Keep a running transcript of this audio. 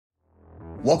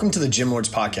Welcome to the Gym Lords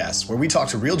Podcast, where we talk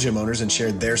to real gym owners and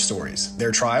share their stories,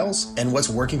 their trials, and what's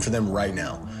working for them right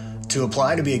now. To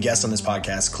apply to be a guest on this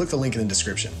podcast, click the link in the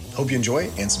description. Hope you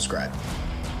enjoy and subscribe.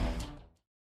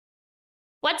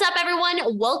 What's up,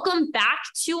 everyone? Welcome back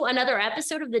to another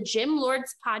episode of the Gym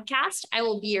Lords Podcast. I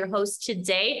will be your host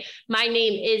today. My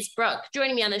name is Brooke.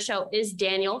 Joining me on the show is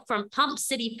Daniel from Pump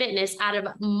City Fitness out of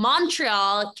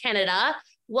Montreal, Canada.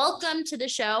 Welcome to the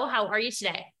show. How are you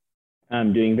today?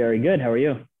 I'm doing very good. How are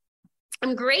you?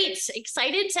 I'm great.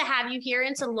 Excited to have you here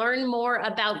and to learn more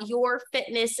about your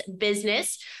fitness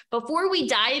business. Before we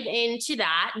dive into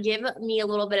that, give me a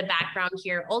little bit of background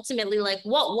here. Ultimately,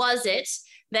 what was it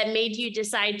that made you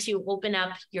decide to open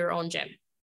up your own gym?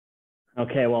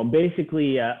 Okay, well,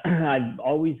 basically, I've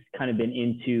always kind of been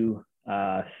into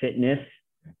fitness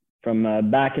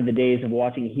from back in the days of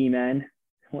watching He-Man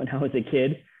when I was a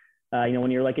kid.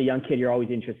 When you're like a young kid, you're always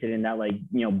interested in that,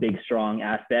 big, strong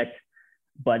aspect.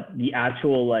 But the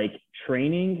actual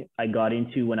training I got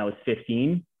into when I was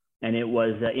 15, and it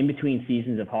was in between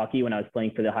seasons of hockey when I was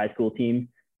playing for the high school team.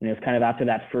 And it was kind of after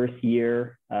that first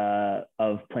year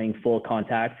of playing full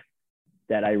contact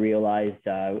that I realized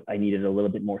I needed a little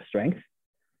bit more strength.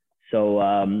 So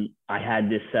I had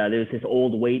this, there's this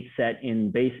old weight set in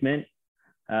the basement.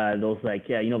 Those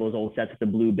those old sets with the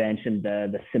blue bench and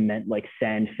the cement,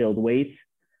 sand filled weights.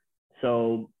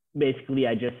 So basically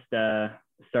I just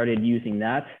started using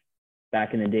that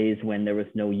back in the days when there was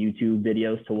no YouTube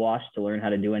videos to watch to learn how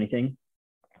to do anything.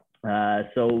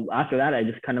 So after that, I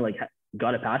just kind of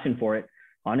got a passion for it.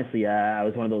 Honestly, I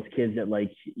was one of those kids that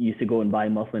used to go and buy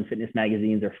Muscle and Fitness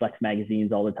magazines or Flex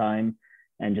magazines all the time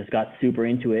and just got super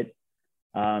into it.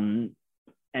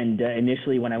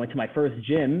 Initially when I went to my first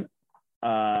gym,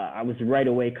 I was right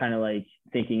away kind of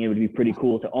thinking it would be pretty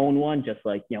cool to own one, just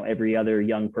every other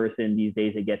young person these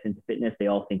days that gets into fitness, they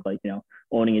all think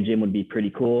owning a gym would be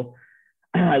pretty cool.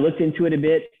 I looked into it a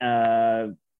bit,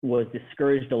 was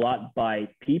discouraged a lot by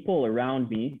people around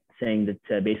me saying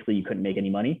that basically you couldn't make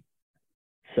any money.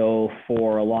 So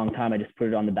for a long time, I just put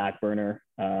it on the back burner,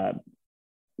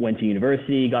 went to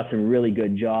university, got some really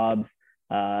good jobs,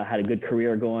 had a good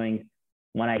career going.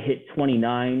 When I hit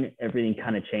 29, everything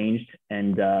kind of changed.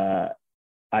 And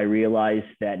I realized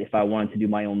that if I wanted to do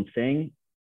my own thing,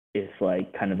 it's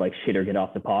kind of like shit or get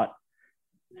off the pot.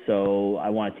 So I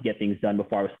wanted to get things done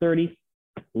before I was 30,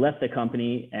 left the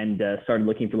company and started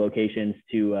looking for locations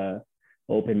to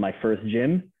open my first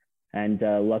gym. And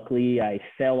luckily I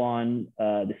fell on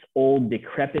this old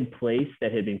decrepit place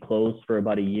that had been closed for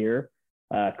about a year.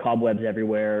 Cobwebs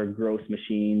everywhere, gross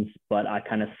machines, but I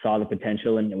kind of saw the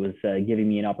potential and it was giving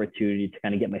me an opportunity to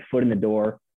kind of get my foot in the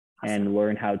door and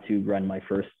learn how to run my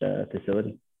first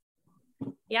facility.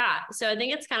 Yeah. So I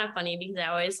think it's kind of funny because I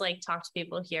always talk to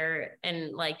people here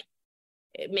and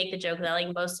make the joke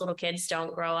that most little kids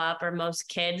don't grow up, or most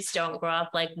kids don't grow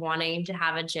up wanting to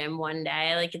have a gym one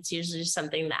day. It's usually just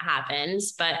something that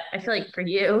happens. But I feel like for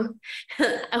you,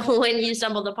 when you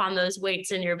stumbled upon those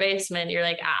weights in your basement, you're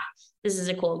this is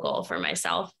a cool goal for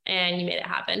myself, and you made it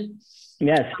happen.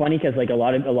 Yeah, it's funny because a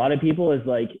lot of people is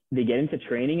they get into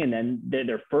training and then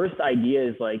their first idea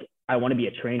is I want to be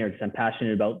a trainer because I'm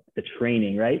passionate about the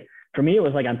training, right? For me, it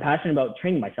was I'm passionate about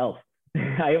training myself.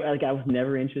 I was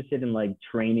never interested in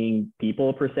training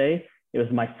people per se. It was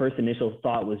my first initial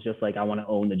thought was just I want to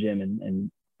own the gym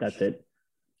and that's it.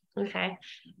 Okay.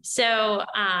 So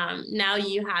now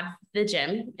you have the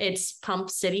gym. It's Pump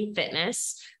City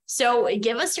Fitness. So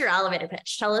give us your elevator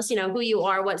pitch. Tell us, who you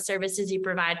are, what services you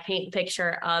provide, paint a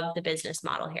picture of the business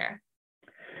model here.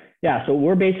 Yeah. So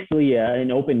we're basically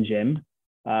an open gym,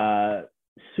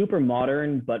 super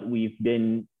modern, but we've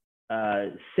been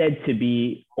said to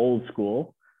be old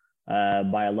school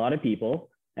by a lot of people.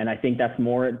 And I think that's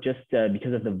more just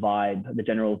because of the vibe, the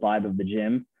general vibe of the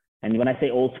gym. And when I say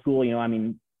old school,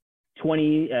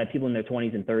 20 people in their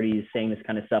 20s and 30s saying this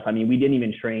kind of stuff. We didn't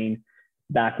even train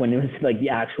back when it was the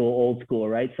actual old school,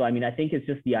 right? So, I think it's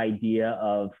just the idea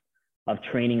of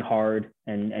training hard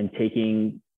and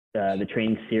taking the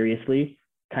training seriously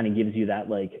kind of gives you that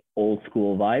old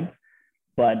school vibe.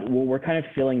 But we're kind of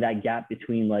filling that gap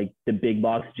between the big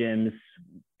box gyms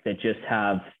that just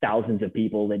have thousands of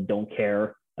people that don't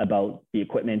care about the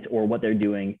equipment or what they're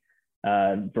doing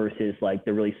versus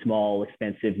the really small,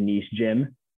 expensive niche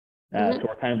gym. So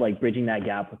we're kind of bridging that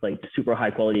gap with super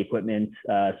high quality equipment,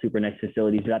 super nice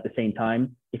facilities. But at the same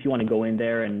time, if you want to go in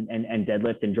there and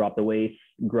deadlift and drop the weights,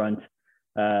 grunt,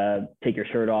 take your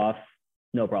shirt off,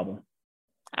 no problem.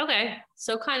 Okay.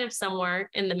 So kind of somewhere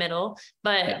in the middle,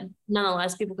 but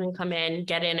nonetheless, people can come in,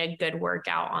 get in a good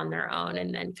workout on their own,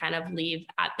 and then kind of leave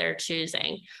at their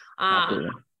choosing.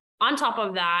 on top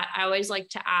of that, I always like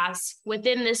to ask,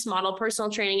 within this model,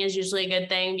 personal training is usually a good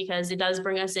thing because it does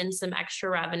bring us in some extra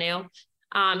revenue.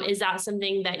 Is that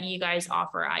something that you guys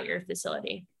offer at your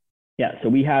facility? Yeah, so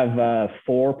we have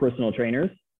 4 personal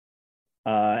trainers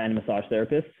and a massage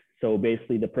therapist. So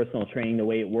basically the personal training, the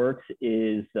way it works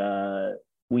is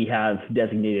we have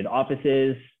designated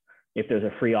offices. If there's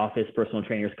a free office, personal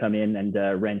trainers come in and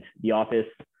rent the office.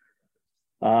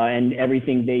 And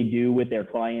everything they do with their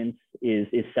clients is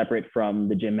separate from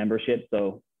the gym membership.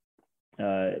 So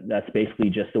that's basically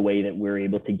just the way that we're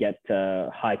able to get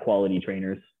high quality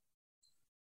trainers.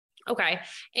 Okay.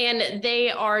 And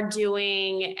they are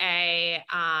doing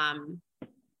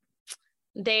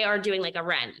like a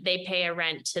rent. They pay a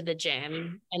rent to the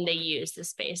gym and they use the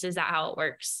space. Is that how it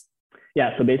works?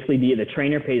 Yeah. So basically the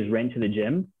trainer pays rent to the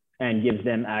gym and gives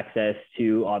them access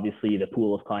to obviously the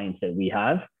pool of clients that we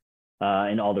have.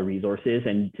 And all the resources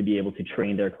and to be able to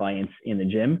train their clients in the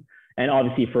gym. And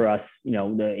obviously for us,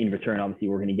 in return, obviously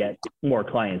we're going to get more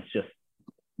clients just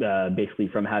basically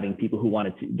from having people who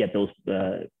wanted to get those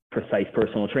precise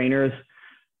personal trainers,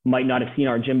 might not have seen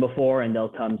our gym before and they'll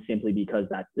come simply because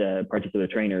that particular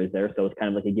trainer is there. So it's kind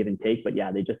of like a give and take, but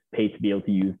yeah, they just pay to be able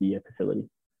to use the facility.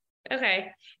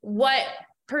 Okay. What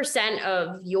percent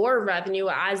of your revenue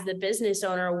as the business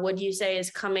owner would you say is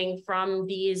coming from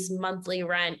these monthly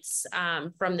rents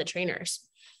from the trainers?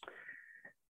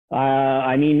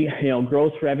 I mean,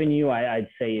 gross revenue, I'd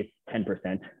say it's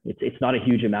 10%. It's not a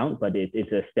huge amount, but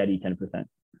it's a steady 10%.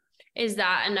 Is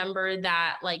that a number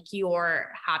that like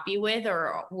you're happy with,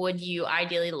 or would you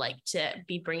ideally like to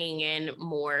be bringing in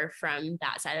more from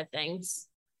that side of things?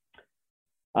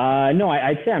 No,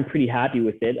 I'd say I'm pretty happy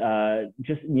with it.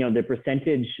 Just, the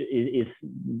percentage is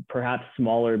perhaps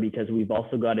smaller because we've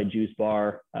also got a juice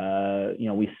bar.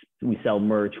 We sell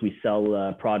merch, we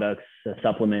sell products,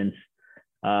 supplements,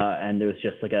 and there's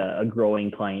just like a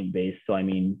growing client base. So, I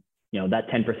mean, that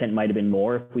 10% might've been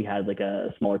more if we had like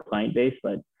a smaller client base,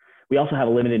 but we also have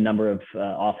a limited number of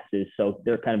offices. So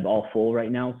they're kind of all full right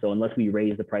now. So unless we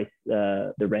raise the price,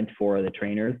 the rent for the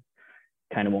trainers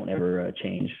kind of won't ever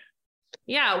change.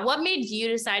 Yeah. What made you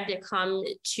decide to come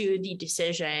to the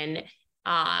decision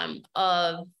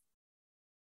of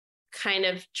kind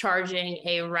of charging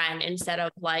a rent instead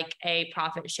of like a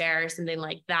profit share or something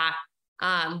like that?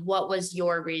 What was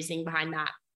your reasoning behind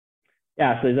that?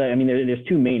 Yeah. So there's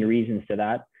 2 main reasons to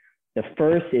that. The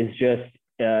first is just,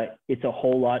 it's a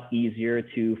whole lot easier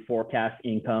to forecast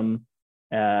income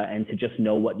and to just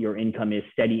know what your income is,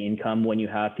 steady income when you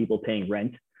have people paying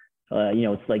rent.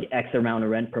 It's like X amount of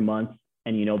rent per month.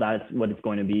 And that's what it's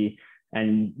going to be.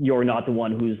 And you're not the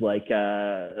one who's like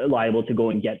liable to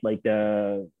go and get like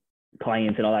the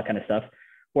clients and all that kind of stuff.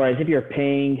 Whereas if you're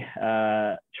paying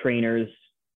trainers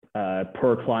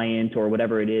per client or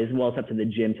whatever it is, well, it's up to the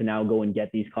gym to now go and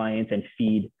get these clients and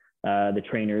feed the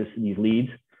trainers these leads.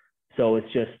 So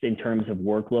it's just in terms of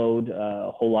workload,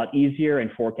 a whole lot easier and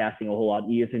forecasting a whole lot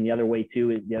easier. And the other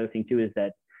thing too is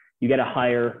that you get a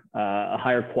higher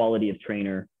quality of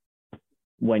trainer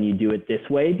when you do it this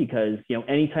way, because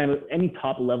any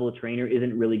top level trainer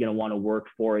isn't really going to want to work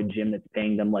for a gym that's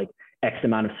paying them like X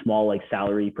amount of small like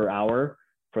salary per hour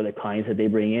for the clients that they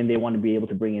bring in. They want to be able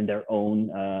to bring in their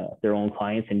own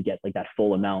clients and get like that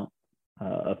full amount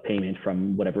of payment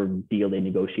from whatever deal they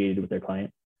negotiated with their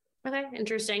client. Okay,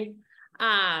 interesting.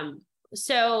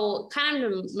 So kind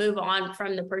of to move on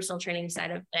from the personal training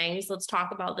side of things, let's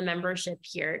talk about the membership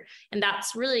here. And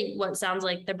that's really what sounds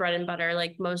like the bread and butter.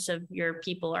 Like most of your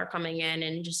people are coming in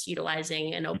and just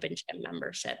utilizing an open gym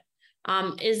membership.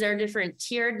 Is there different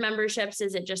tiered memberships?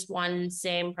 Is it just one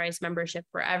same price membership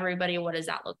for everybody? What does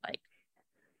that look like?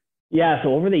 Yeah,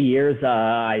 so over the years,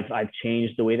 I've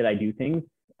changed the way that I do things.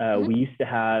 We used to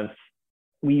have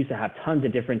tons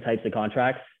of different types of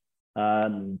contracts.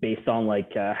 Based on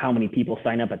like how many people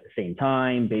sign up at the same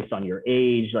time, based on your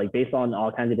age, like based on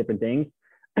all kinds of different things.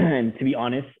 And to be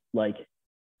honest, like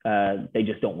they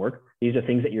just don't work. These are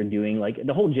things that you're doing. Like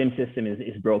the whole gym system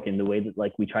is broken, the way that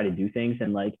like we try to do things,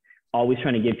 and like always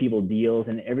trying to give people deals,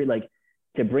 and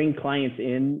to bring clients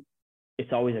in,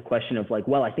 it's always a question of like,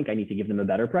 well, I think I need to give them a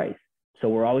better price. So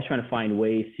we're always trying to find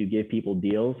ways to give people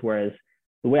deals. Whereas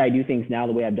the way I do things now,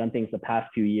 the way I've done things the past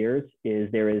few years,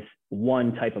 is there is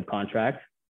one type of contract,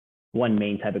 one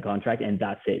main type of contract, and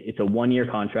that's it. It's a 1-year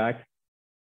contract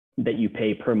that you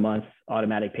pay per month,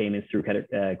 automatic payments through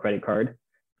credit card.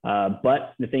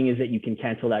 But the thing is that you can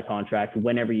cancel that contract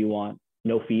whenever you want.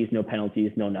 No fees, no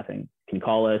penalties, no nothing. You can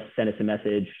call us, send us a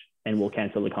message, and we'll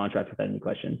cancel the contract without any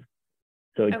questions.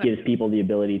 So it gives people the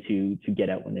ability to get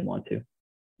out when they want to.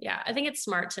 Yeah, I think it's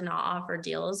smart to not offer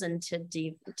deals and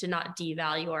to not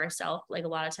devalue ourselves. Like a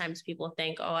lot of times people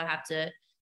think, oh, I have to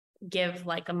give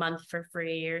like a month for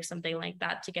free or something like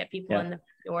that to get people in the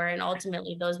door. And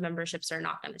ultimately those memberships are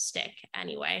not going to stick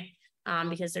anyway,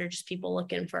 because they're just people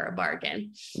looking for a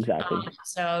bargain. Exactly.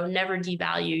 So never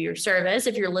devalue your service.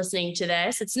 If you're listening to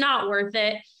this, it's not worth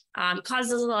it.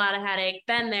 Causes a lot of headache.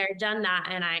 Been there, done that,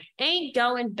 and I ain't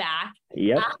going back.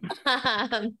 Yep.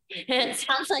 It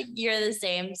sounds like you're the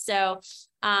same. So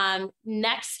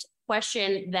next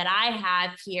question that I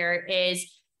have here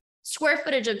is square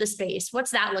footage of the space.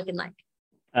 What's that looking like?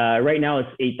 Right now it's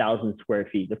 8,000 square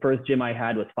feet. The first gym I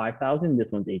had was 5,000. This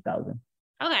one's 8,000.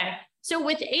 Okay. So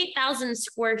with 8,000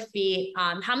 square feet,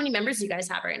 how many members do you guys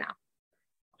have right now?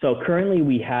 So currently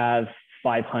we have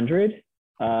 500.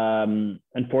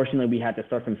 Unfortunately, we had to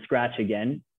start from scratch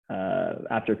again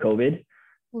after COVID.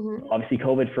 Mm-hmm. Obviously,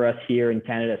 COVID for us here in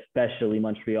Canada, especially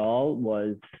Montreal,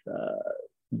 was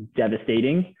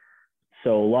devastating.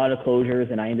 So a lot of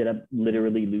closures, and I ended up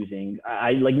literally losing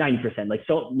like 90%,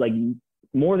 like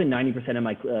more than 90% of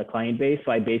my client base.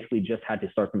 So I basically just had to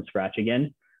start from scratch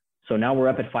again. So now we're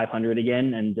up at 500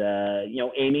 again, and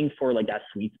aiming for like that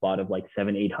sweet spot of like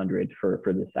 700-800 for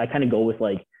this. I kind of go with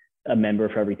like a member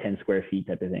for every 10 square feet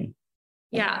type of thing.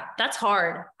 Yeah, that's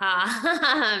hard.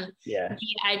 Yeah.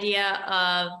 The idea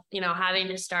of, having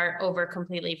to start over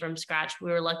completely from scratch.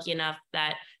 We were lucky enough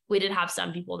that we did have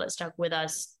some people that stuck with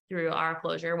us through our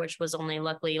closure, which was only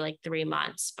luckily like 3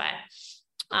 months. But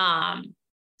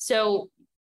so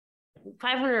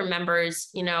 500 members,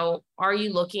 are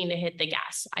you looking to hit the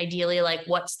gas? Ideally, like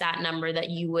what's that number that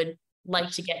you would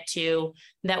like to get to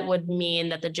that would mean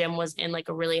that the gym was in like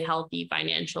a really healthy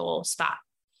financial spot?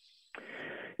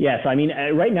 Yeah. So, I mean,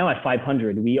 right now at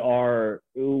 500, we are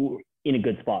in a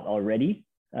good spot already,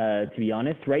 to be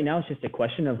honest. Right now, it's just a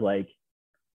question of like,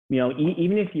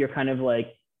 even if you're kind of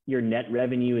like your net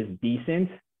revenue is decent,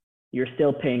 you're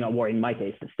still paying, or in my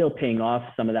case, it's still paying off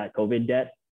some of that COVID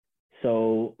debt.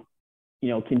 So,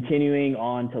 continuing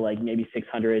on to like maybe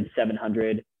 600,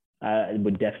 700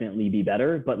 would definitely be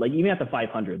better. But like even at the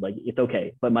 500, like it's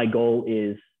okay. But my goal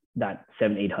is that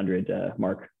 700-800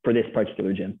 mark for this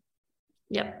particular gym.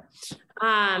 Yep.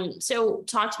 So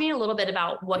talk to me a little bit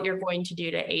about what you're going to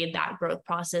do to aid that growth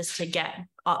process to get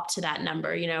up to that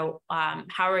number.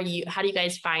 How do you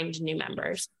guys find new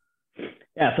members?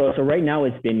 Yeah. So right now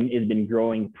it's been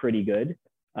growing pretty good.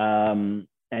 And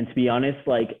to be honest,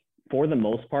 like for the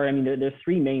most part, I mean, there's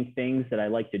three main things that I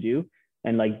like to do.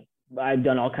 And like, I've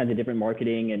done all kinds of different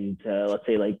marketing and let's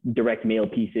say like direct mail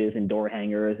pieces and door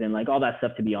hangers and like all that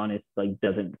stuff, to be honest, like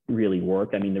doesn't really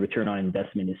work. I mean, the return on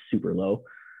investment is super low.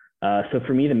 So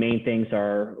for me, the main things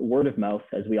are word of mouth,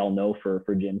 as we all know for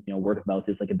gyms, word of mouth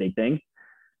is like a big thing.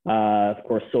 Of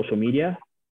course, social media.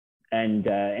 And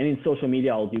in social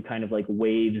media, I'll do kind of like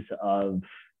waves of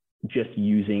just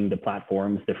using the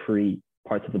platforms, the free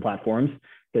parts of the platforms,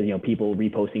 because people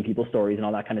reposting people's stories and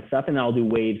all that kind of stuff, and then I'll do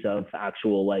waves of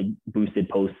actual like boosted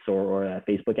posts or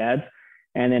Facebook ads,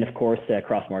 and then of course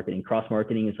cross marketing. Cross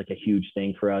marketing is like a huge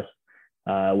thing for us,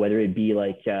 whether it be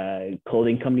like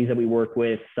clothing companies that we work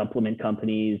with, supplement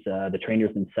companies, the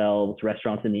trainers themselves,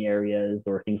 restaurants in the areas,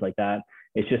 or things like that.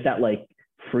 It's just that like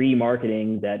free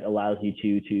marketing that allows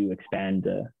you to expand.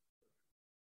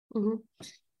 Mm-hmm.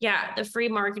 Yeah, the free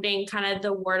marketing, kind of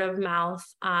the word of mouth.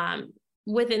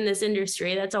 Within this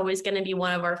industry, that's always going to be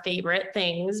one of our favorite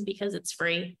things because it's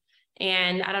free.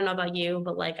 And I don't know about you,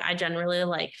 but like I generally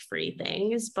like free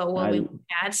things. But when we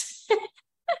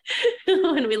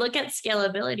look at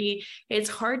scalability, it's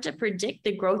hard to predict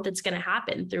the growth that's going to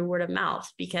happen through word of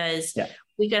mouth, because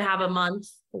we could have a month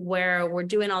where we're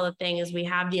doing all the things, we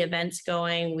have the events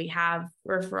going, we have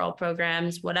referral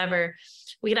programs, whatever.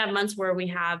 We could have months where we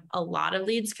have a lot of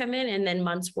leads come in, and then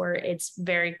months where it's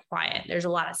very quiet. There's a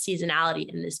lot of seasonality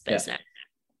in this business.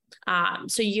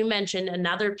 So you mentioned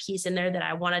another piece in there that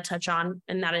I want to touch on,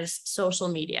 and that is social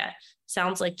media.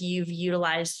 Sounds like you've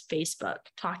utilized Facebook.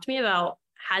 Talk to me about,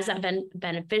 has that been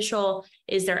beneficial?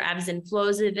 Is there ebbs and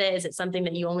flows of it? Is it something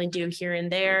that you only do here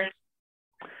and there?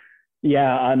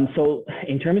 Yeah. So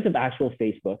in terms of actual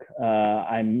Facebook,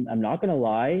 I'm not going to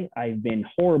lie. I've been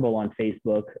horrible on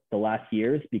Facebook the last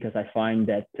years, because I find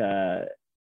that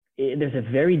there's a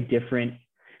very different,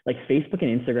 like Facebook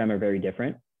and Instagram are very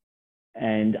different.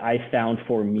 And I found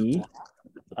for me,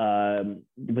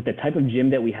 with the type of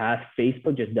gym that we have,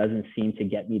 Facebook just doesn't seem to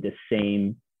get me the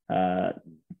same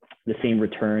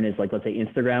return as like, let's say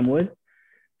Instagram would.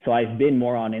 So I've been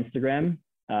more on Instagram.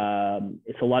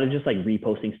 It's a lot of just like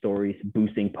reposting stories,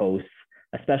 boosting posts,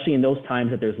 especially in those times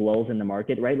that there's lulls in the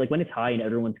market, right? Like when it's high and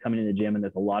everyone's coming in the gym and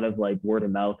there's a lot of like word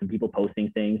of mouth and people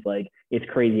posting things, like it's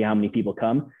crazy how many people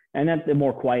come. And at the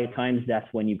more quiet times, that's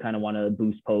when you kind of want to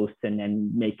boost posts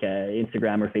and make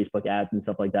Instagram or Facebook ads and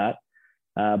stuff like that.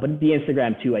 But the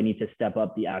Instagram too, I need to step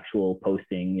up the actual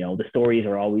posting. You know, the stories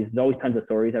there's always tons of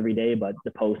stories every day, but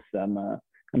the posts I'm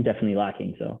definitely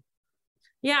lacking. So.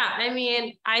 Yeah, I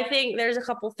mean, I think there's a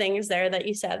couple things there that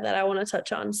you said that I want to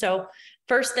touch on. So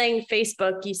first thing,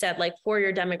 Facebook, you said like for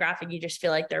your demographic, you just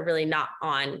feel like they're really not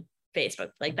on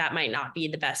Facebook. Like that might not be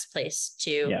the best place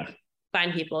to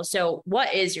find people. So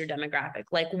what is your demographic?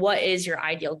 Like what is your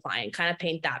ideal client? Kind of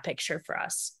paint that picture for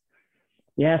us.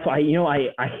 Yeah. So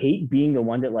I hate being the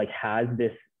one that like has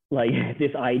this, like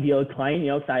this ideal client, you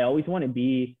know, so I always want to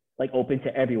be like open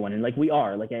to everyone. And like we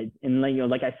are like, and like, you know,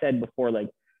 like I said before, like,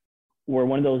 we're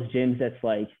one of those gyms that's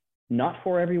like not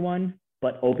for everyone,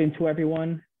 but open to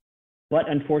everyone. But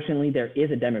unfortunately, there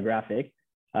is a demographic,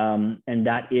 and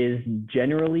that is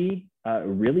generally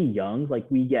really young. Like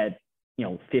we get, you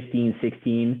know, 15,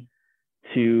 16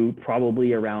 to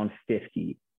probably around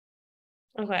 50.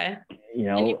 Okay. You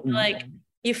know, and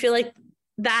you feel like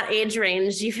that age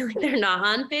range, do you feel like they're not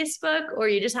on Facebook or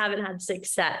you just haven't had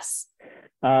success?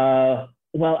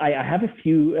 Well, I have a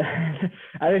few, I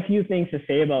have a few things to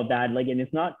say about that. Like, and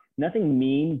it's nothing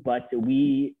mean, but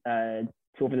we,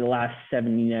 over the last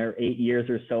 7 or 8 years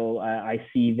or so, I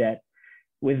see that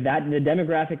with that, the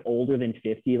demographic older than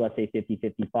 50, let's say 50,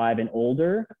 55 and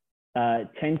older,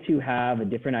 tend to have a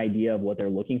different idea of what they're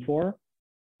looking for.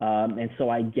 And so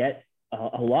I get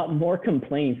a lot more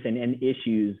complaints and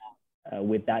issues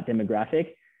with that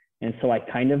demographic. And so I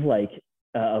kind of like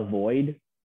avoid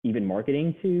even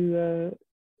marketing to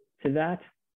that.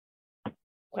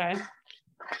 Okay.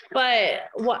 But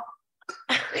what,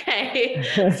 okay.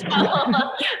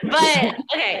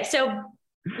 So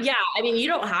yeah, I mean, you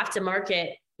don't have to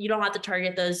market, you don't have to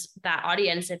target that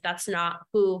audience if that's not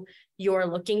who you're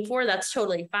looking for. That's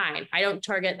totally fine. I don't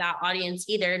target that audience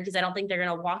either because I don't think they're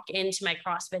going to walk into my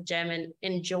CrossFit gym and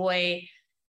enjoy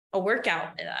a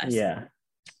workout with us. Yeah.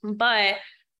 But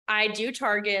I do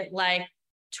target like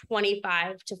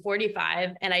 25 to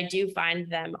 45, and I do find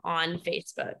them on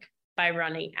Facebook by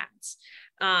running ads.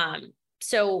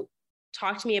 So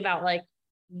talk to me about like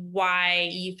why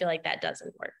you feel like that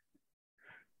doesn't work.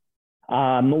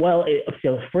 Well,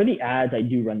 so for the ads, I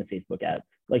do run the Facebook ads.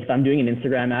 Like if I'm doing an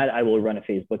Instagram ad, I will run a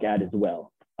Facebook ad as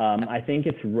well. I think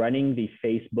it's running the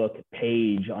Facebook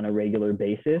page on a regular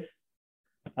basis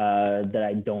that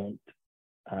I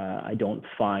don't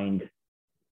find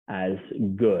as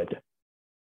good.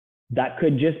 That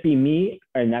could just be me,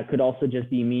 and that could also just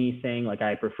be me saying like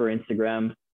I prefer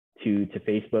Instagram to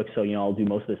Facebook. So, you know, I'll do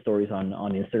most of the stories on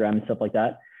Instagram and stuff like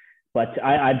that. But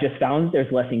I've just found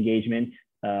there's less engagement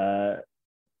on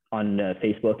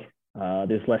Facebook.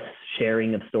 There's less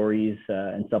sharing of stories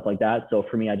and stuff like that. So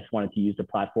for me, I just wanted to use a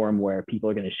platform where people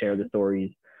are going to share the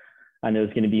stories and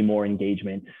there's going to be more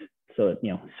engagement. So,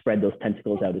 you know, spread those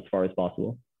tentacles out as far as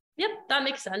possible. Yep, that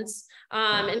makes sense.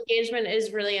 Engagement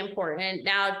is really important.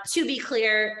 Now, to be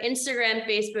clear, Instagram,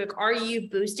 Facebook, are you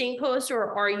boosting posts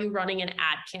or are you running an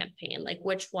ad campaign? Like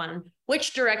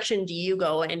which direction do you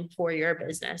go in for your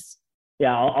business?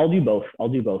 Yeah, I'll do both.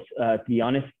 To be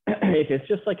honest, if it's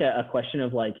just like a question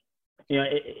of like, you know,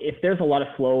 if there's a lot of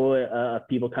flow of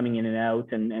people coming in and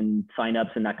out and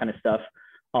signups and that kind of stuff,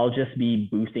 I'll just be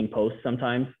boosting posts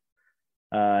sometimes.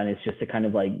 And it's just to kind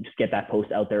of like just get that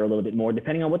post out there a little bit more,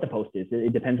 depending on what the post is.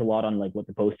 It depends a lot on like what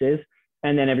the post is.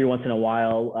 And then every once in a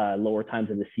while, lower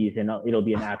times of the season, it'll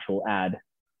be an actual ad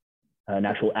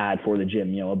for the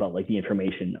gym, you know, about like the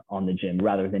information on the gym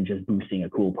rather than just boosting a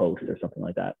cool post or something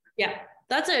like that. Yeah,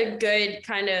 that's a good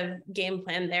kind of game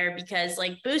plan there because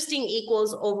like boosting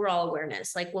equals overall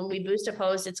awareness. Like when we boost a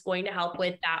post, it's going to help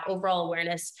with that overall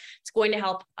awareness. It's going to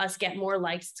help us get more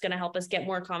likes. It's going to help us get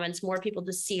more comments, more people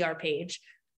to see our page.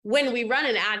 When we run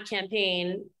an ad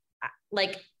campaign,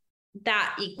 like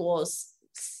that equals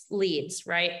leads,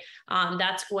 right?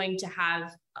 That's going to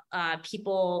have a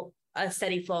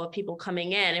steady flow of people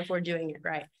coming in if we're doing it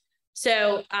right.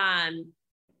 So,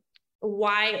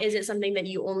 why is it something that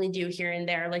you only do here and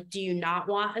there? Like, do you not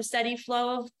want a steady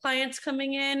flow of clients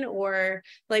coming in, or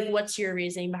like, what's your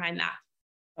reasoning behind that?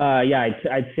 Yeah,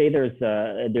 I'd say there's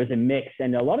a mix,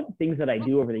 and a lot of the things that I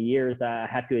do over the years, I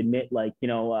have to admit, like, you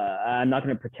know, I'm not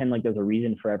going to pretend like there's a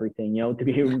reason for everything. You know, to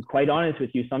be quite honest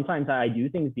with you, sometimes I do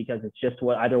things because it's just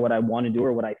either what I want to do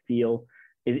or what I feel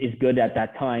is good at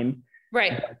that time.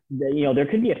 Right. There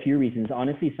could be a few reasons.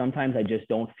 Honestly, sometimes I just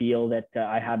don't feel that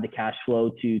I have the cash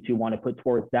flow to want to put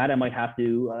towards that. I might have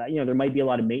to, there might be a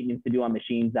lot of maintenance to do on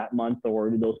machines that month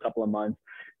or those couple of months.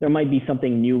 There might be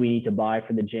something new we need to buy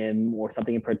for the gym or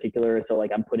something in particular. So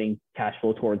like I'm putting cash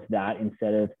flow towards that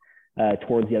instead of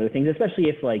towards the other things, especially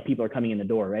if like people are coming in the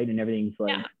door, right? And everything's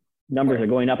like numbers are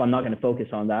going up. I'm not going to focus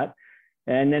on that.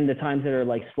 And then the times that are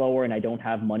like slower and I don't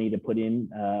have money to put in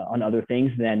on other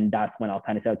things, then that's when I'll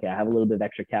kind of say, okay, I have a little bit of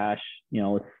extra cash,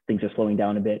 things are slowing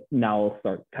down a bit. Now I'll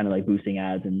start kind of like boosting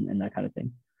ads and that kind of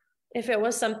thing. If it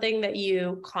was something that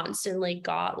you constantly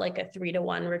got like a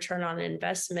 3-to-1 return on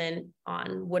investment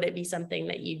on, would it be something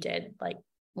that you did like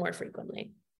more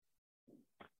frequently?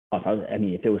 I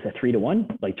mean, if it was a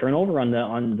 3-to-1 like turnover on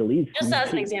the leads, just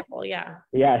as an example, yeah.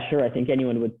 Yeah, sure. I think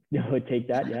anyone would take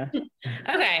that. Yeah.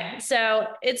 Okay, so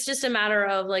it's just a matter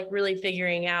of like really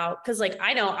figuring out, because like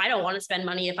I don't want to spend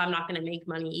money if I'm not going to make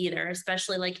money either.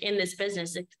 Especially like in this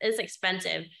business, it's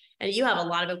expensive, and you have a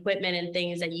lot of equipment and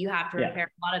things that you have to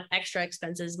repair, a lot of extra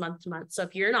expenses month to month. So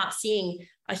if you're not seeing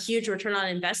a huge return on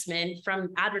investment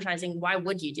from advertising, why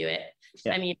would you do it?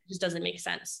 I mean, it just doesn't make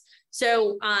sense.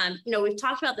 So, we've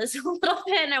talked about this a little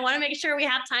bit, and I want to make sure we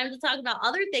have time to talk about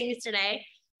other things today.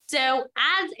 So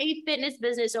as a fitness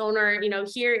business owner,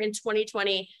 here in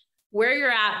 2020, where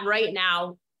you're at right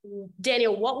now,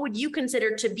 Daniel, what would you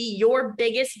consider to be your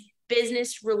biggest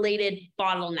business related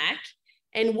bottleneck?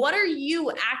 And what are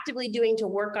you actively doing to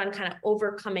work on kind of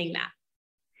overcoming that?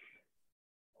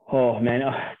 Oh man,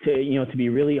 to be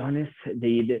really honest,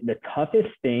 the toughest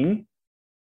thing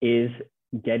is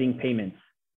getting payments.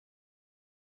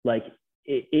 Like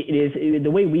it is the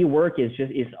way we work is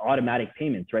automatic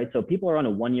payments, right? So people are on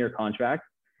a 1-year contract.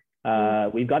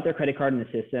 We've got their credit card in the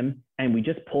system, and we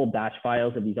just pull batch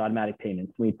files of these automatic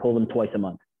payments. We pull them twice a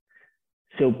month.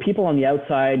 So people on the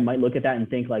outside might look at that and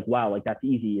think like, wow, like that's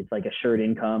easy. It's like assured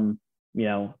income,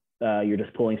 you're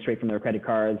just pulling straight from their credit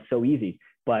card. It's so easy,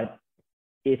 but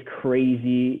it's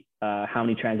crazy how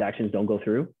many transactions don't go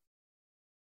through.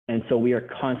 And so we are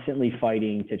constantly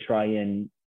fighting to try and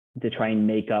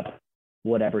make up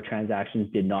whatever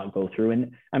transactions did not go through.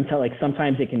 And I'm telling, like,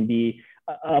 sometimes it can be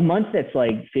a month that's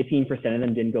like 15% of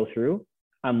them didn't go through.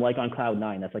 I'm like on cloud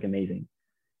 9. That's like amazing.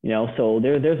 So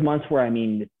there's months where, I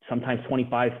mean, sometimes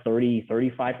 25, 30,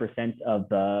 35%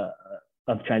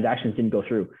 of transactions didn't go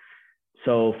through.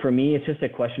 So for me, it's just a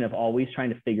question of always trying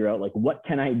to figure out like, what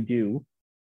can I do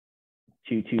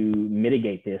to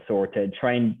mitigate this, or to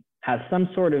try and have some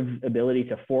sort of ability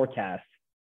to forecast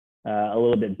a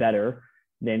little bit better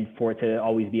than for it to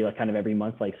always be like kind of every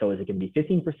month. Like, so is it going to be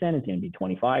 15%? It's going to be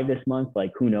 25 this month?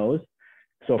 Like, who knows?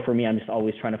 So for me, I'm just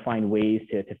always trying to find ways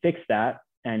to fix that.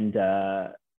 And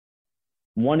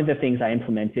one of the things I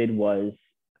implemented was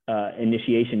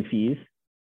initiation fees.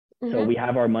 Mm-hmm. So we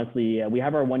have our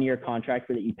 1-year contract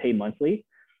that you pay monthly,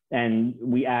 and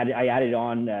I added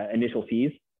on initial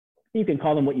fees. You can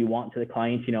call them what you want to the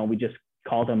client. We just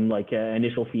call them like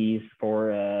initial fees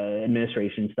for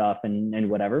administration stuff and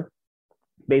whatever.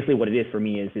 Basically what it is for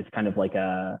me is it's kind of like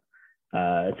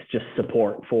it's just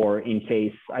support for in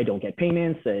case I don't get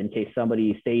payments, in case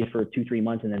somebody stays for 2-3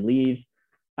 months and then leaves,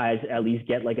 I at least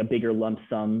get like a bigger lump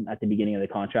sum at the beginning of the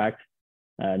contract.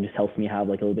 Just helps me have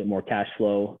like a little bit more cash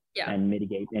flow and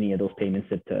mitigate any of those payments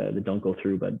that don't go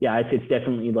through. But yeah, it's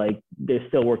definitely like there's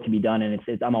still work to be done, and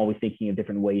I'm always thinking of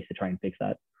different ways to try and fix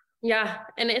that. Yeah.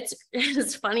 And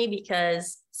it's funny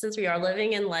because since we are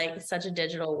living in like such a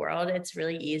digital world, it's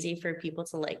really easy for people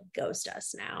to like ghost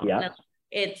us now. Yeah.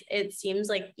 And it seems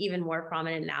like even more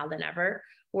prominent now than ever,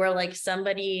 where like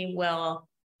somebody will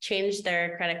change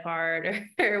their credit card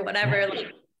or whatever,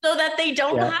 like, so that they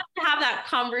don't have to have that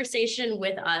conversation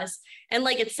with us. And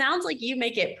like, it sounds like you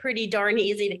make it pretty darn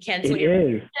easy to cancel your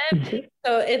membership.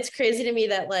 So it's crazy to me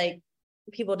that like,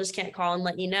 people just can't call and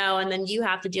let you know. And then you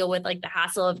have to deal with like the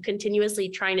hassle of continuously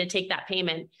trying to take that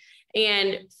payment.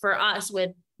 And for us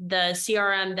with the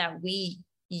CRM that we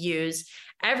use,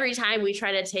 every time we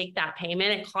try to take that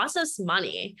payment, it costs us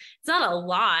money. It's not a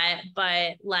lot,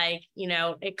 but like,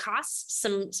 it costs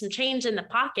some change in the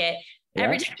pocket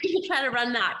every time you try to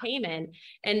run that payment.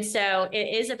 And so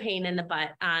it is a pain in the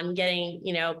butt on getting,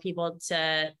 people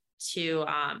to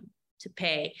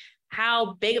pay.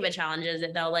 How big of a challenge is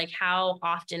it though? Like, how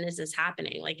often is this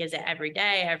happening? Like, is it every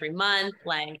day, every month?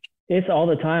 Like, it's all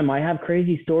the time. I have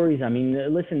crazy stories. I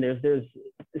mean, listen, there's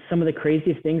some of the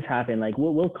craziest things happen. Like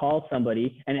we'll call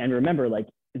somebody and remember, like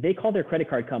they call their credit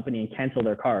card company and cancel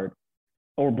their card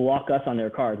or block us on their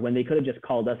card when they could have just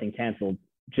called us and canceled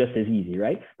just as easy,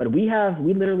 right? But we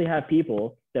literally have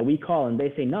people that we call and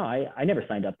they say, no, I never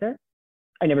signed up there.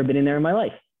 I never been in there in my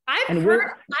life. I've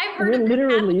heard we're of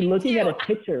literally looking too. at a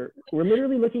picture. We're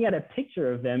literally looking at a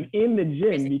picture of them in the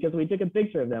gym because we took a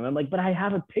picture of them. I'm like, but I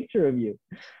have a picture of you.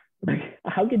 Like,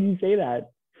 how could you say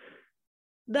that?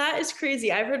 That is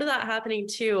crazy. I've heard of that happening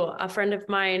too. A friend of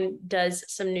mine does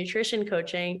some nutrition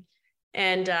coaching,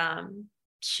 and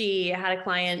she had a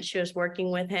client. She was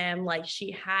working with him. Like,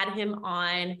 she had him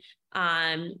on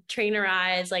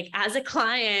trainerized, like, as a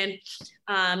client,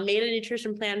 made a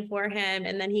nutrition plan for him,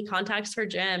 and then he contacts her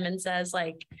gym and says,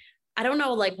 like, I don't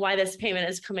know, like, why this payment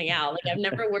is coming out. Like, I've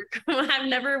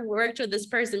never worked with this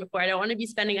person before. I don't want to be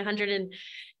spending $130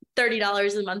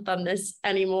 a month on this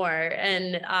anymore.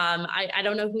 And I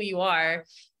don't know who you are.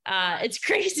 It's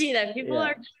crazy that people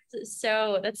are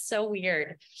that's so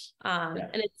weird.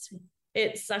 And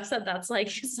it sucks that that's like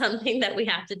something that we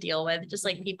have to deal with, just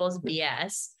like people's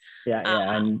BS.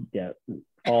 And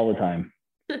all the time.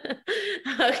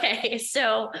 Okay,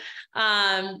 so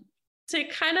to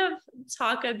kind of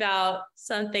talk about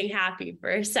something happy for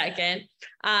a second,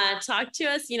 talk to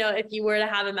us, if you were to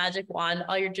have a magic wand,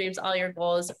 all your dreams, all your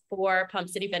goals for Pump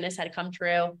City Fitness had come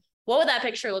true, what would that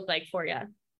picture look like for you?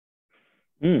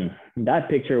 That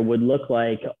picture would look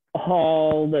like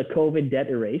all the COVID debt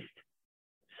erased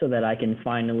so that I can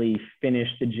finally finish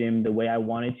the gym the way I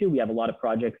wanted to. We have a lot of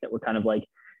projects that were kind of like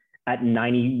at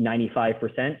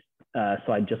 95%.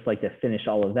 So I'd just like to finish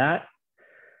all of that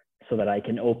so that I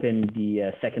can open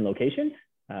the second location,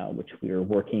 which we're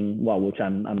which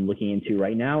I'm looking into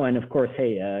right now. And of course,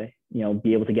 hey,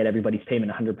 be able to get everybody's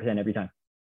payment 100% every time.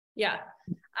 Yeah.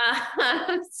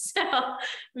 So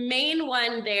main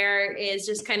one there is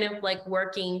just kind of like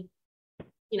working,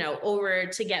 over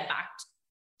to get back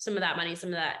some of that money, some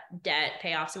of that debt,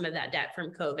 pay off some of that debt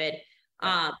from COVID.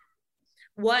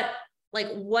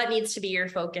 What needs to be your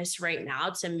focus right now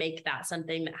to make that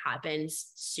something that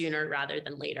happens sooner rather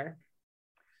than later?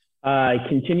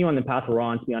 Continue on the path we're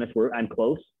on. To be honest, I'm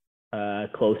close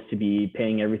to be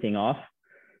paying everything off.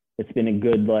 It's been a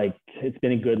good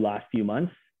last few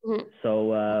months. Mm-hmm.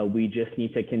 So we just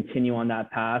need to continue on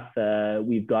that path.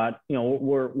 We've got,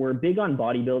 we're big on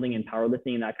bodybuilding and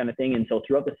powerlifting and that kind of thing. And so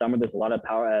throughout the summer, there's a lot of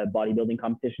bodybuilding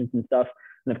competitions and stuff.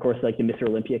 And of course, like the Mr.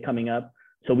 Olympia coming up.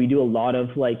 So we do a lot of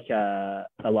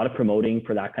promoting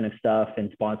for that kind of stuff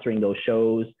and sponsoring those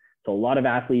shows. So a lot of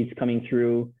athletes coming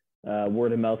through,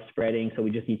 word of mouth spreading. So we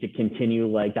just need to continue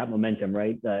like that momentum,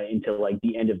 right? Until like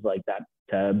the end of like that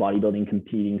bodybuilding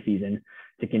competing season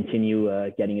to continue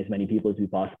getting as many people as we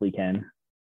possibly can.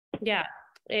 Yeah,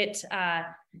 it's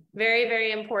very,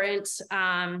 very important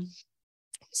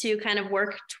to kind of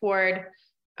work toward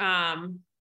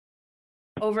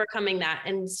overcoming that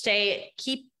and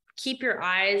keep your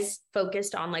eyes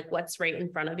focused on like what's right in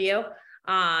front of you.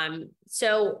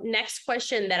 So next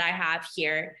question that I have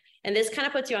here, and this kind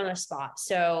of puts you on the spot.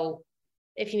 So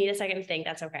if you need a second to think,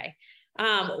 that's okay.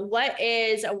 What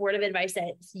is a word of advice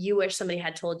that you wish somebody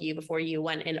had told you before you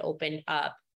went and opened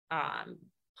up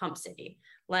Pump City,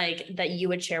 like that you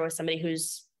would share with somebody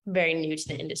who's very new to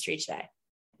the industry today?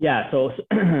 Yeah, so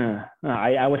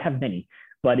I would have many,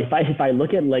 but if I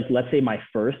look at like, let's say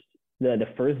the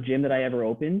first gym that I ever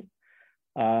opened,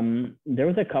 there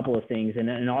was a couple of things,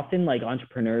 and often like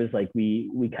entrepreneurs, like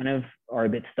we kind of are a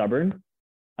bit stubborn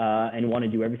and want to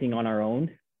do everything on our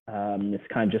own. It's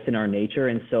kind of just in our nature.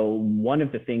 And so one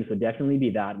of the things would definitely be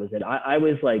that I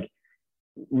was like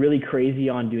really crazy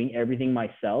on doing everything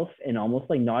myself and almost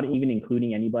like not even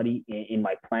including anybody in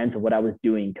my plans of what I was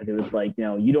doing. Cause it was like,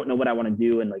 you don't know what I want to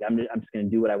do. And like, I'm just going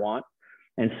to do what I want.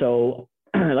 And so,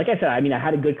 like I said, I mean, I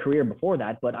had a good career before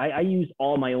that, but I used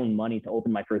all my own money to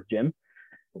open my first gym.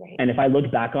 Right. And if I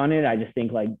look back on it, I just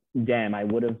think like, damn, I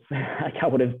would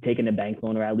have taken a bank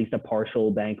loan or at least a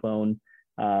partial bank loan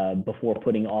before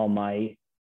putting all my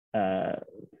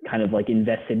kind of like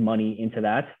invested money into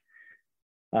that.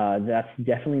 That's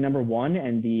definitely number one.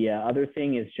 And the other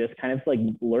thing is just kind of like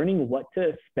learning what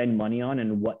to spend money on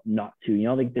and what not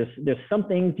to. Like there's some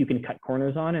things you can cut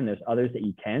corners on and there's others that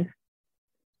you can't.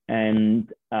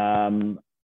 And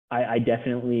I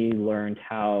definitely learned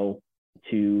how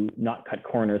to not cut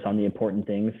corners on the important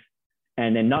things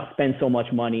and then not spend so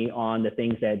much money on the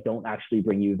things that don't actually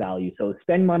bring you value. So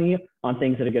spend money on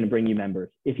things that are going to bring you members.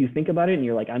 If you think about it and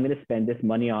you're like, I'm going to spend this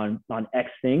money on X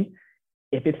thing,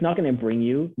 if it's not going to bring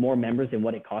you more members than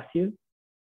what it costs you,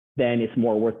 then it's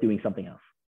more worth doing something else.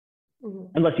 Mm-hmm.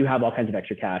 Unless you have all kinds of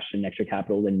extra cash and extra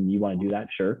capital, then you want to do that,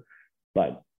 sure.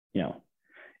 But,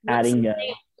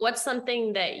 what's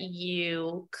something that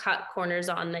you cut corners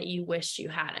on that you wish you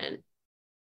hadn't?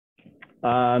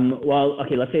 Well,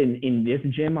 okay, let's say in this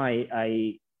gym,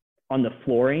 I on the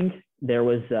flooring, there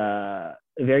was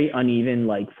very uneven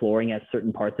like flooring at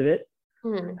certain parts of it.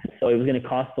 So it was going to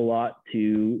cost a lot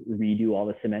to redo all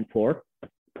the cement floor,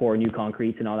 pour new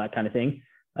concretes and all that kind of thing.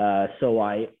 So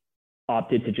I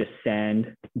opted to just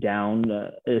sand down,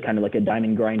 kind of like a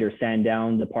diamond grinder, sand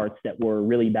down the parts that were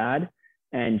really bad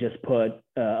and just put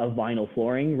a vinyl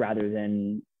flooring rather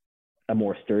than a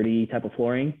more sturdy type of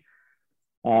flooring.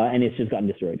 And it's just gotten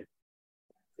destroyed.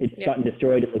 It's gotten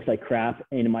destroyed. It looks like crap.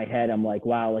 And in my head, I'm like,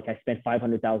 wow, like I spent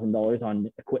 $500,000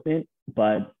 on equipment,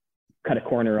 but cut a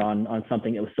corner on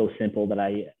something that was so simple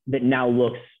that now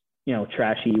looks,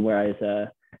 trashy. Whereas,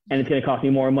 and it's going to cost me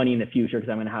more money in the future because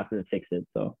I'm going to have to fix it.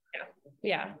 So,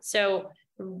 yeah. So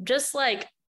just like,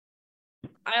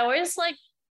 I always like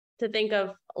to think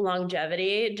of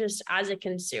longevity just as a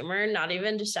consumer, not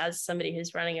even just as somebody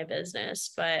who's running a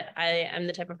business, but I am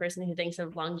the type of person who thinks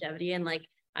of longevity. And like,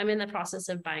 I'm in the process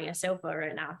of buying a sofa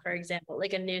right now, for example,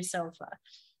 like a new sofa.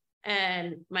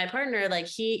 And my partner, like,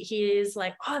 he's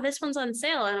like, oh, this one's on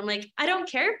sale. And I'm like, I don't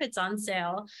care if it's on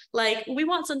sale. Like, we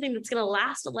want something that's going to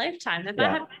last a lifetime. If I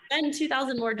have to spend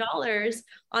 $2,000 more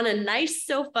on a nice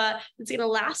sofa that's going to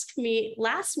last me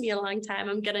a long time,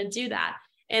 I'm going to do that.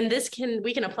 And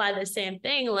we can apply the same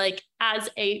thing, like as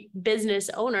a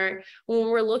business owner, when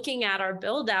we're looking at our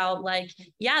build out, like,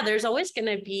 yeah, there's always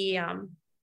going to be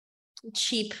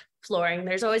cheap flooring.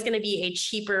 There's always going to be a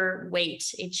cheaper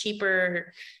weight, a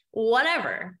cheaper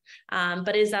whatever.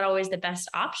 But is that always the best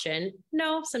option?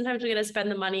 No, sometimes we're going to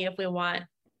spend the money if we want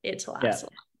it to last a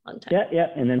long time. Yeah.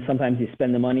 And then sometimes you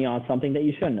spend the money on something that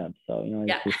you shouldn't have. So,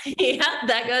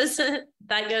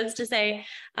 that goes to say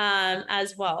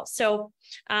as well. So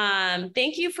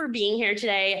thank you for being here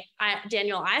today.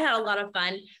 Daniel, I had a lot of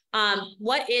fun.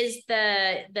 What is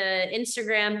the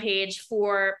Instagram page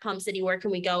for Pump City? Where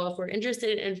can we go if we're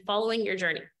interested in following your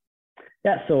journey?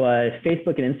 Yeah, so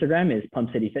Facebook and Instagram is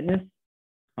Pump City Fitness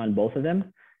on both of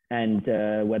them. And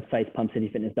website's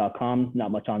pumpcityfitness.com.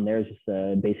 Not much on there, just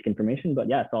basic information. But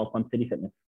yeah, it's all Pump City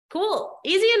Fitness. Cool.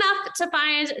 Easy enough to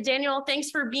find. Daniel, thanks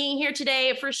for being here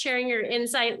today, for sharing your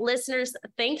insight. Listeners,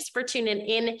 thanks for tuning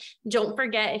in. Don't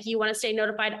forget, if you want to stay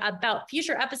notified about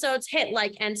future episodes, hit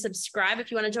like and subscribe.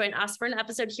 If you want to join us for an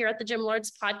episode here at the Gym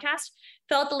Lords podcast,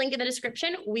 fill out the link in the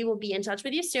description. We will be in touch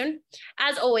with you soon.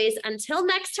 As always, until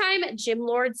next time, Gym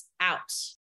Lords out.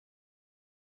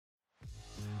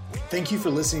 Thank you for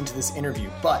listening to this interview,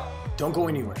 but don't go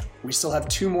anywhere. We still have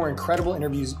 2 more incredible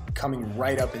interviews coming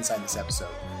right up inside this episode.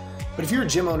 But if you're a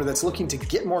gym owner that's looking to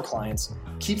get more clients,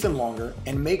 keep them longer,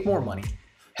 and make more money,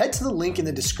 head to the link in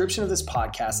the description of this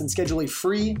podcast and schedule a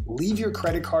free leave your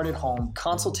credit card at home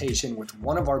consultation with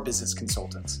one of our business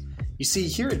consultants. You see,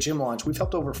 here at Gym Launch, we've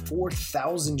helped over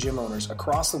 4,000 gym owners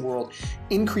across the world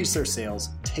increase their sales,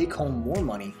 take home more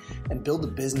money, and build the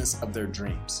business of their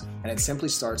dreams. And it simply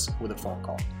starts with a phone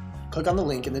call. Click on the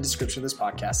link in the description of this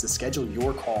podcast to schedule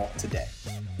your call today.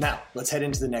 Now, let's head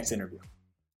into the next interview.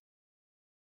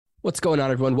 What's going on,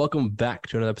 everyone? Welcome back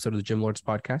to another episode of the Gym Lords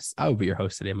podcast. I will be your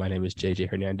host today. My name is JJ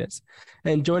Hernandez.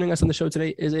 And joining us on the show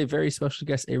today is a very special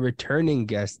guest, a returning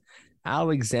guest,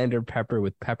 Alexander Pepper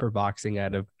with Pepper Boxing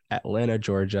out of Atlanta,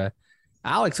 Georgia.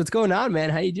 Alex, what's going on, man?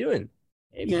 How you doing?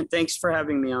 Hey, man. Thanks for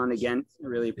having me on again. I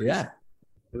really appreciate it.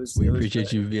 We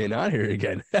appreciate you being on here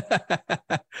again.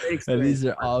 These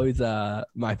are always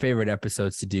my favorite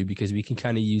episodes to do because we can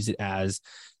kind of use it as,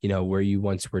 where you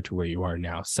once were to where you are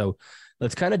now. So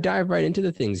let's kind of dive right into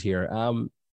the things here.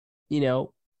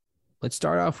 Let's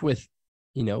start off with,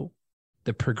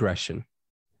 the progression.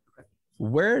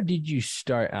 Where did you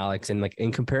start, Alex? And like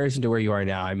in comparison to where you are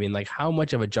now, I mean, like how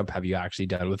much of a jump have you actually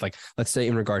done with, like, let's say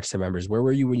in regards to members, where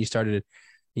were you when you started?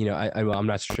 I'm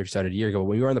not sure if you started a year ago, but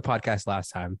when you were on the podcast last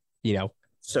time,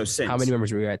 so since how many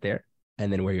members were you at there? And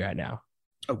then where you're at now?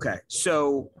 Okay.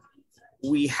 So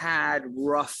we had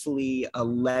roughly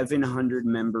 1,100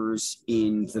 members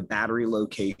in the Battery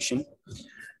location.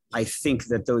 I think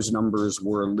that those numbers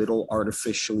were a little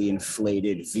artificially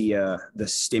inflated via the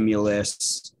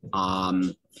stimulus,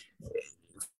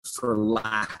 for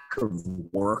lack of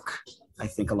work. I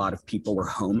think a lot of people were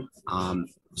home.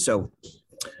 So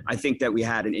I think that we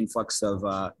had an influx of,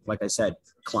 like I said,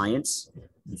 clients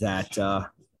that,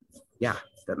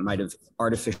 that might have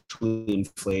artificially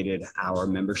inflated our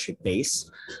membership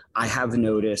base. I have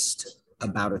noticed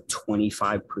about a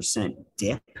 25%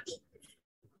 dip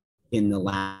in the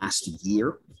last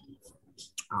year,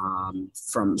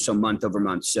 so month over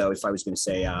month. So if I was going to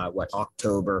say,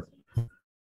 October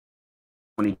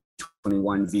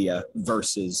 2021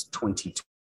 versus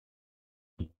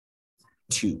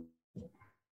 2022.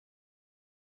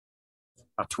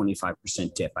 A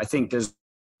 25% dip. I think there's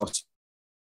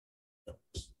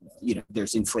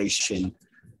there's inflation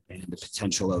and the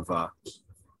potential of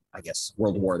I guess,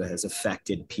 world war that has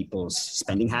affected people's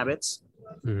spending habits,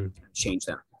 change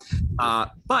them.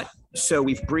 But so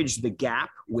we've bridged the gap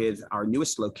with our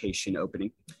newest location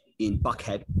opening in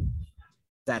Buckhead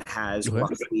that has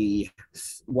roughly,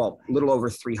 a little over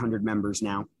 300 members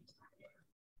now.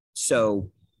 So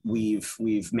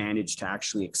we've managed to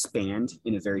actually expand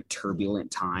in a very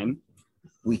turbulent time.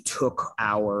 We took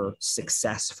our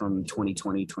success from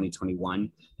 2020,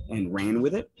 2021 and ran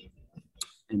with it.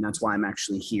 And that's why I'm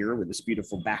actually here with this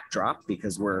beautiful backdrop,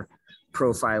 because we're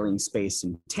profiling space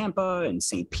in Tampa and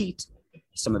St. Pete,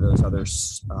 some of those other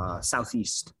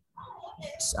Southeast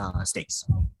states.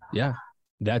 Yeah,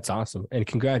 that's awesome. And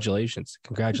congratulations.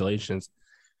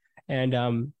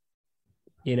 And,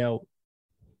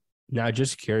 now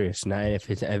just curious, now if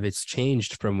it's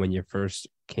changed from when you first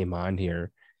came on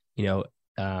here,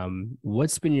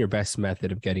 what's been your best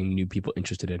method of getting new people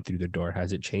interested in through the door?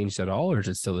 Has it changed at all, or is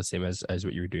it still the same as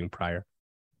what you were doing prior?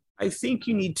 I think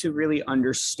you need to really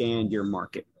understand your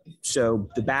market. So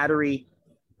the Battery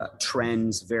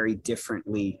trends very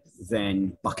differently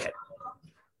than Buckhead.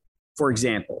 For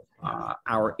example,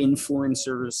 our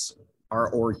influencers,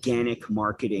 our organic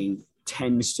marketing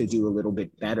tends to do a little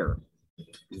bit better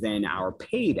than our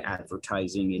paid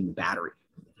advertising in the Battery.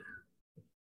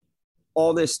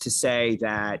 All this to say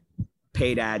that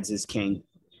paid ads is king.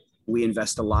 We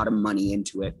invest a lot of money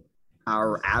into it.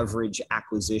 Our average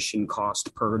acquisition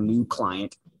cost per new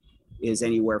client is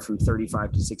anywhere from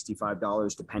 $35 to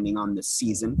 $65, depending on the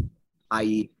season.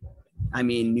 I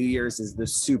mean, New Year's is the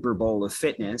Super Bowl of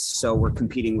fitness, so we're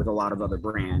competing with a lot of other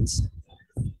brands.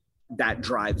 That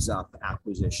drives up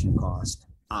acquisition cost.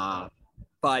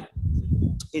 But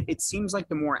it seems like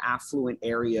the more affluent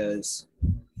areas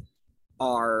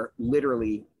are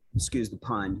literally, excuse the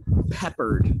pun,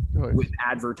 peppered with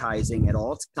advertising at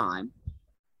all time.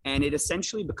 And it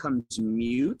essentially becomes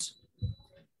mute.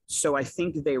 So I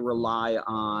think they rely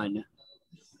on,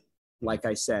 like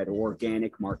I said,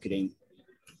 organic marketing,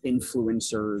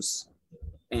 influencers,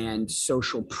 and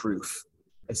social proof,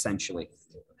 essentially.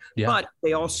 Yeah. But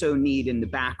they also need in the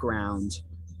background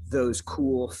those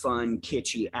cool, fun,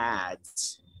 kitschy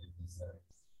ads.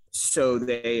 So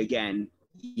they, again,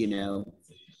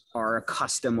 are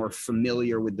accustomed or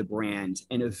familiar with the brand,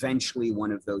 and eventually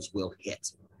one of those will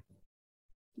hit.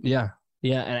 Yeah.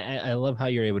 And I love how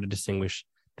you're able to distinguish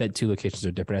that two locations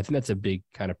are different. I think that's a big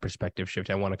kind of perspective shift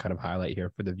I want to kind of highlight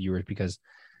here for the viewers, because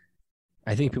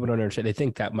I think people don't understand. They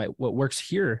think that what works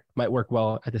here might work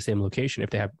well at the same location if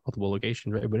they have multiple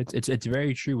locations, right? But it's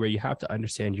very true, where you have to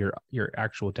understand your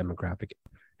actual demographic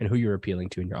and who you're appealing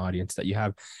to in your audience that you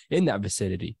have in that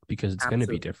vicinity, because it's going to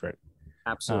be different.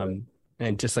 Absolutely.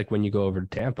 And just like when you go over to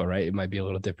Tampa, right, it might be a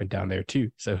little different down there too.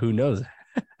 So who knows?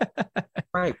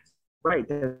 Right.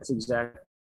 That's exactly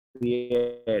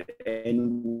it.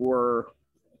 And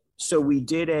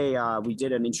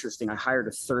I hired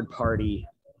a third party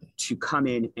to come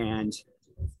in and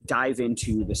dive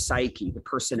into the psyche, the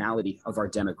personality of our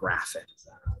demographic.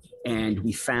 And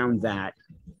we found that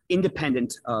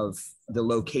independent of the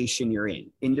location you're in,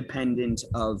 independent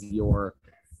of your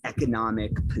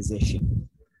economic position,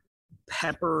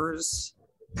 pepper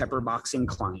boxing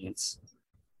clients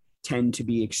tend to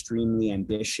be extremely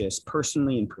ambitious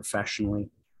personally and professionally.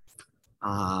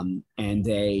 And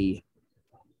they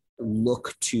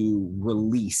look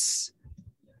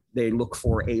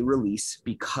for a release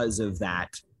because of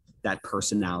that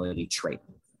personality trait.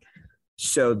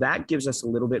 So that gives us a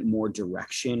little bit more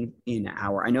direction in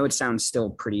I know it sounds still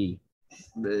pretty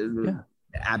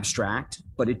abstract,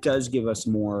 but it does give us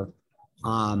more,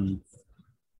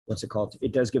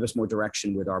 It does give us more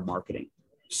direction with our marketing.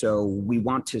 So we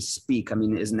want to speak. I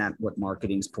mean, isn't that what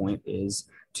marketing's point is?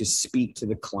 To speak to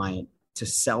the client, to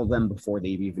sell them before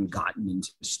they've even gotten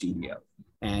into the studio.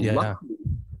 And luckily,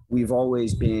 we've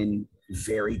always been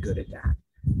very good at that.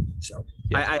 So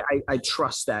I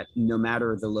trust that no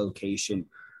matter the location,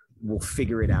 we'll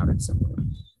figure it out at some point.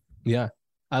 Yeah,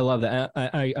 I love that.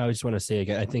 I just want to say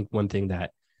again, I think one thing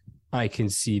that I can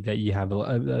see that you have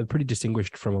a pretty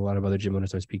distinguished from a lot of other gym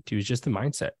owners I speak to is just the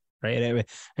mindset, right?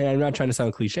 And I'm not trying to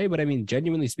sound cliche, but I mean,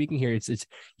 genuinely speaking here, it's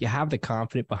you have the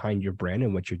confidence behind your brand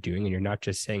and what you're doing, and you're not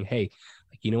just saying, hey,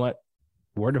 like, you know what,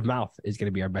 word of mouth is going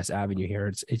to be our best avenue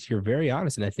here. It's you're very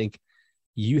honest, and I think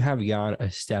you have gone a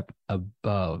step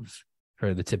above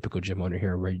for the typical gym owner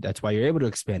here, where that's why you're able to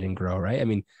expand and grow, right? I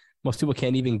mean, most people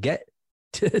can't even get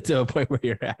to a point where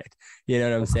you're at. You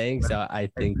know what I'm saying? So I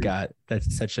think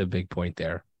that's such a big point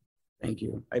there. Thank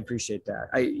you. I appreciate that.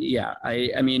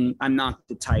 I mean, I'm not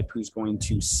the type who's going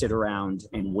to sit around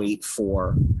and wait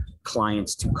for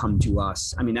clients to come to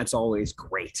us. I mean, that's always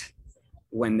great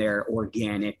when they're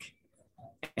organic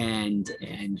and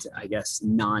I guess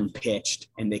non-pitched,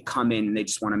 and they come in and they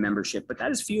just want a membership, but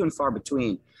that is few and far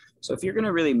between. So if you're going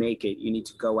to really make it, you need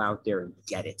to go out there and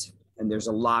get it. And there's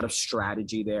a lot of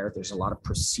strategy there. There's a lot of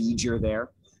procedure there.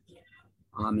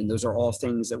 And those are all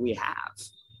things that we have.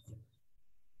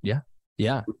 Yeah.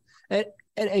 Yeah. And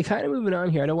kind of moving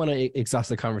on here, I don't want to exhaust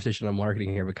the conversation on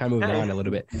marketing here, but kind of moving on a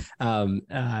little bit. I'm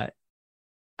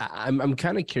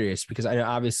kind of curious because I know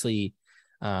obviously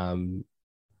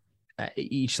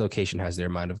each location has their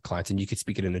amount of clients, and you could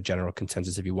speak it in a general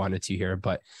consensus if you wanted to here,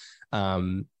 but I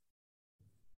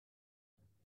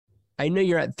know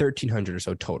you're at 1,300 or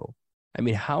so total. I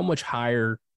mean, how much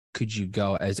higher could you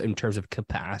go as in terms of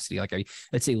capacity? Like,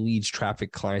 let's say leads,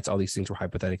 traffic, clients, all these things were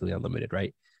hypothetically unlimited,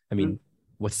 right? I mean,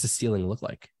 what's the ceiling look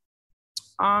like?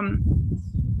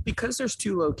 Because there's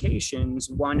two locations,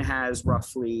 one has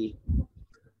roughly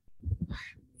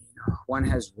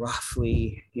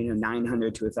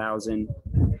 900 to 1,000.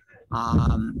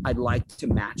 I'd like to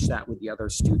match that with the other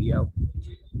studio.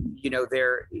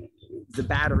 The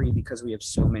battery, because we have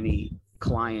so many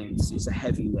clients, is a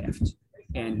heavy lift,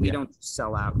 and we don't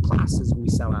sell out classes, we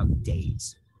sell out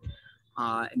days.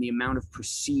 And the amount of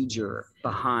procedure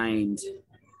behind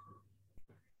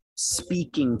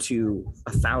speaking to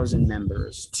 1,000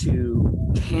 members,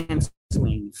 to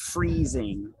canceling,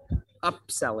 freezing,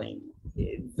 upselling,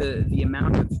 the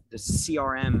amount of the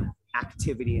CRM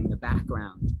activity in the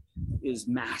background is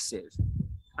massive.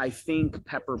 I think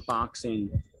pepper boxing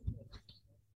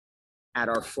at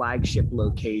our flagship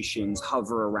locations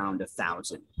hover around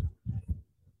 1,000.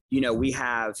 We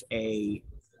have a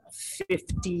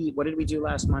 50, what did we do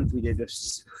last month? We did a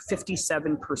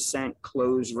 57%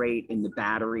 close rate in the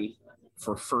battery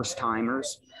for first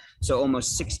timers. So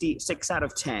almost 6 out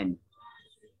of 10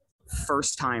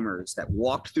 first timers that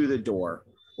walked through the door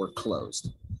were closed,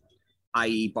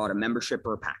 i.e. bought a membership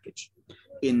or a package.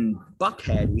 In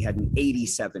Buckhead, we had an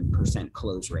 87%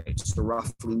 close rate. So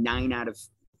roughly 9 out of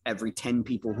every 10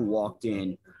 people who walked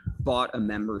in bought a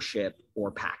membership or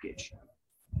package.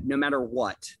 No matter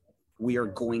what, we are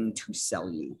going to sell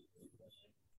you,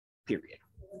 period.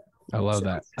 I love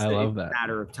that. I love that. It's a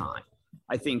matter of time.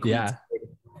 I think,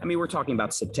 we're talking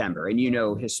about September, and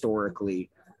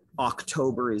historically,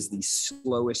 October is the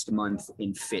slowest month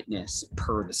in fitness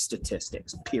per the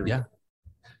statistics, period.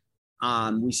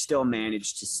 Yeah. We still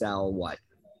managed to sell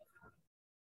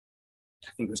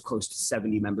I think it was close to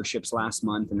 70 memberships last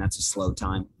month, and that's a slow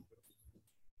time.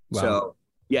 Wow. So,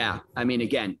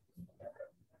 again,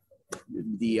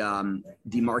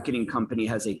 the marketing company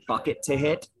has a bucket to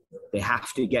hit. They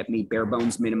have to get me bare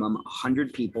bones minimum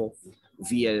 100 people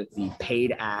via the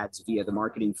paid ads, via the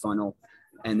marketing funnel,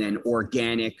 and then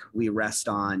organic we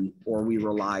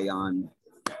rely on,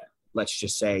 let's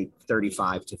just say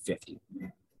 35 to 50.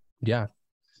 Yeah.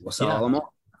 We'll sell them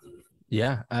all.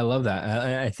 Yeah, I love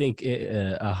that. I think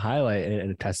a highlight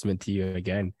and a testament to you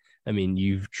again. I mean,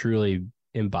 you've truly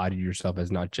embodied yourself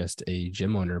as not just a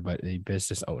gym owner, but a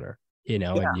business owner,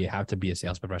 and you have to be a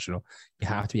sales professional. You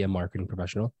have to be a marketing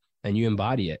professional, and you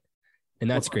embody it.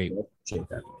 And that's great.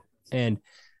 And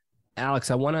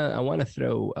Alex, I want to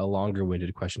throw a longer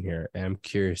winded question here. And I'm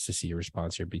curious to see your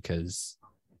response here because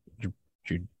you're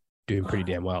doing pretty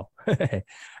damn well.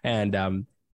 And,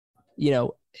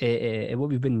 what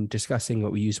we've been discussing,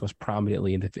 what we use most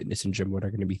prominently in the fitness and gym world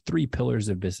are going to be 3 pillars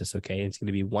of business. Okay. It's going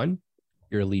to be 1,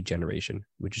 your lead generation,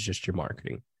 which is just your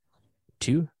marketing.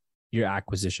 2, your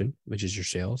acquisition, which is your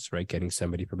sales, right? Getting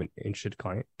somebody from an interested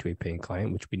client to a paying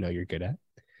client, which we know you're good at.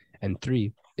 And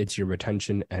 3, it's your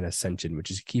retention and ascension, which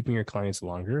is keeping your clients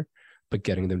longer, but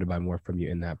getting them to buy more from you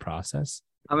in that process.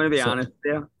 I'm going to be honest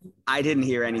with you. I didn't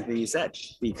hear anything you said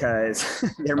because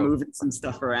they're moving some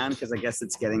stuff around because I guess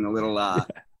it's getting a little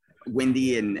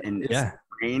windy and it's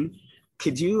rain.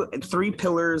 Could you 3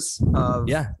 pillars of...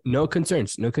 No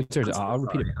concerns. I'll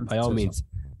repeat it by all means.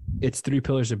 It's 3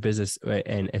 pillars of business, right?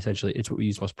 And essentially it's what we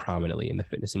use most prominently in the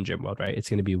fitness and gym world, right? It's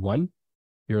going to be 1,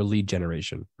 your lead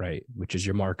generation, right? Which is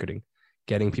your marketing,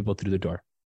 getting people through the door.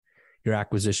 Your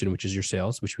acquisition, which is your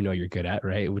sales, which we know you're good at,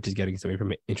 right? Which is getting somebody from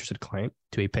an interested client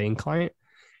to a paying client.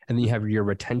 And then you have your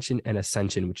retention and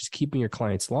ascension, which is keeping your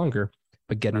clients longer,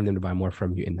 but getting them to buy more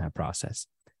from you in that process.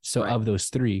 So of those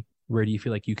 3, where do you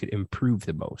feel like you could improve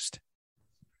the most?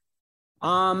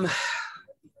 I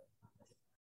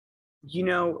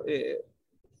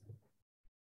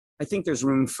think there's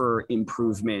room for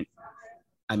improvement.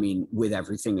 With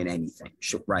everything and anything,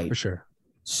 right? For sure.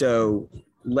 So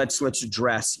let's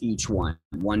address each one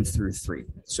through 3.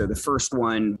 So the first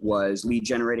one was lead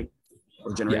generating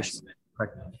or generation. Yes.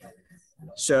 Correct.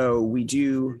 So we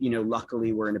do,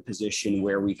 luckily we're in a position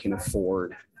where we can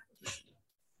afford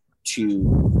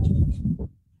to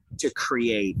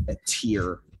create a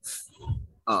tier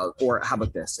or how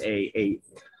about this, a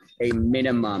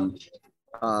minimum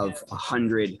of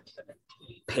 100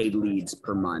 paid leads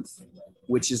per month,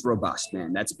 which is robust,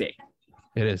 man. That's big.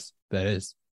 It is. That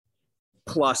is.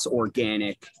 Plus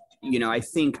organic, I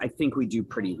think we do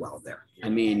pretty well there. I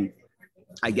mean,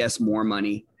 I guess more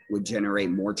money would generate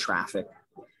more traffic.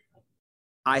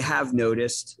 I have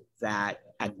noticed that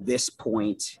at this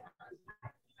point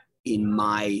in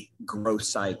my growth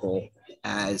cycle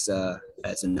as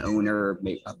an owner,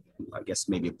 I guess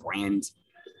maybe a brand,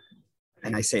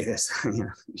 and I say this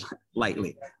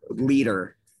lightly,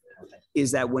 leader,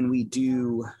 is that when we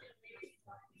do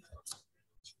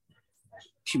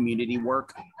community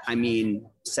work, I mean,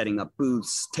 setting up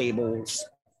booths, tables,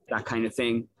 that kind of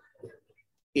thing,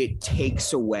 it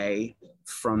takes away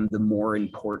from the more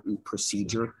important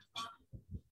procedure.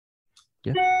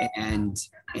 Yeah. And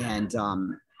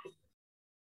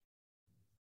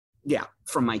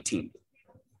from my team.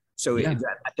 So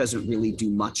that doesn't really do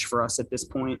much for us at this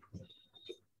point.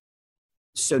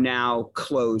 So now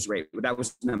close rate, that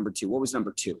was number 2. What was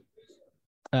number 2?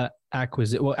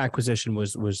 Acquisition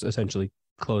was essentially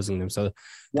closing them. So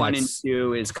 1 and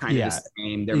 2 is kind of the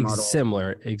same. They're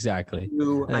similar, exactly.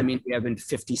 2, I mean, we have a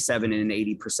 57 and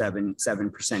an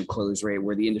 7% close rate,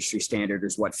 where the industry standard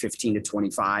is 15 to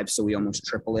 25. So we almost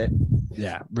triple it.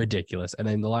 Yeah, ridiculous. And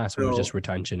then the last one was just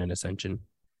retention and ascension.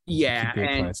 Yeah,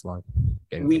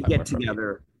 and we get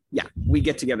together. Yeah, we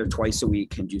get together twice a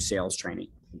week and do sales training.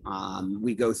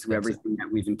 We go through everything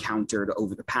that we've encountered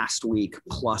over the past week,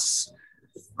 plus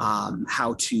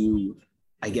how to,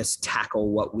 I guess, tackle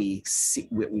what we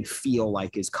feel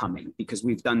like is coming, because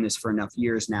we've done this for enough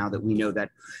years now that we know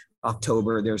that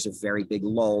October, there's a very big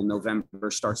lull. November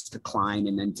starts to climb,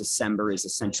 and then December is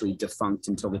essentially defunct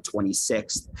until the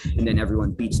 26th. And then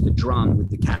everyone beats the drum with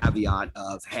the caveat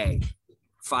of, hey,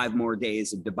 5 more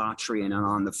days of debauchery, and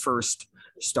on the 1st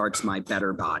starts my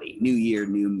better body. New year,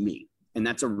 new me. And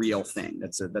that's a real thing.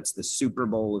 That's the Super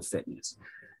Bowl of fitness.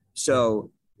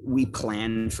 So we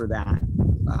plan for that.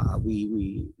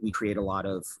 We create a lot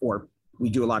of, or we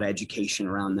do a lot of education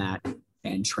around that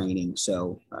and training.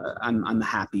 So I'm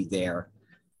happy there.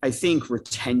 I think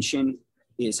retention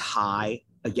is high.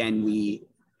 Again, we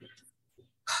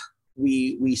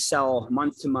sell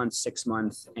month to month, 6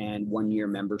 month, and 1 year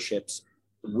memberships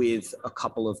with a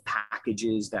couple of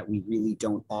packages that we really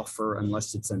don't offer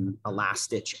unless it's a last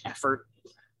ditch effort.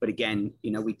 But again,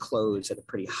 we close at a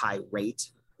pretty high rate.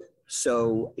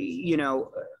 So,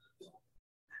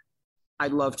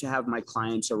 I'd love to have my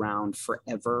clients around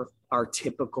forever. Our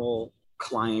typical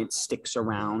client sticks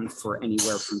around for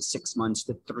anywhere from 6 months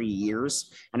to 3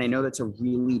 years. And I know that's a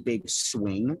really big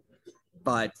swing,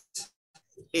 but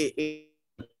it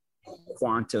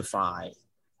quantify.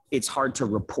 It's hard to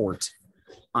report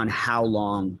on how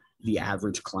long the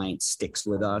average client sticks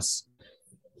with us.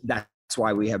 That's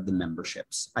why we have the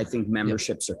memberships. I think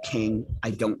memberships are king.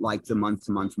 I don't like the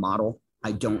month-to-month model.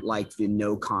 I don't like the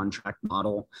no contract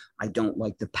model. I don't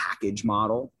like the package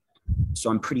model. So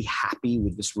I'm pretty happy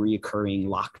with this reoccurring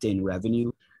locked-in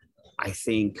revenue. I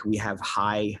think we have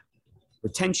high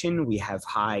retention, we have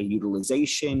high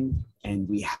utilization, and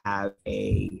we have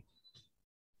a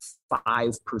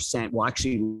 5%, well,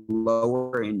 actually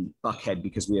lower in Buckhead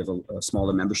because we have a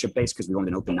smaller membership base because we've only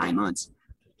been open 9 months.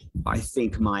 I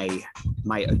think my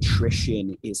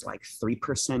attrition is like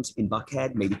 3% in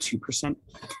Buckhead, maybe 2%.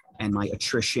 And my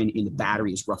attrition in the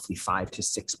Battery is roughly 5 to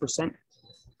 6%,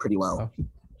 pretty low.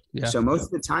 Yeah. So most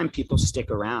of the time people stick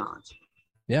around.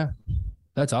 Yeah,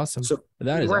 that's awesome. So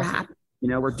we're awesome. Happy.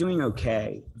 We're doing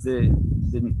okay.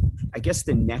 I guess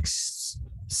the next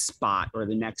spot or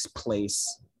the next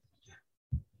place,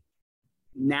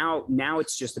 now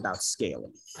it's just about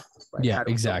scaling. Right? Yeah,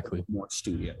 exactly. More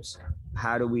studios.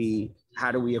 How do we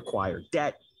acquire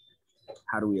debt?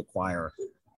 How do we acquire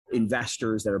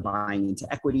investors that are buying into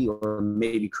equity, or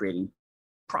maybe creating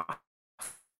profit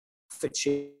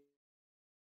share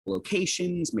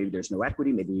locations? Maybe there's no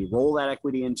equity. Maybe we roll that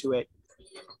equity into it.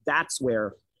 That's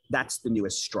the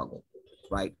newest struggle,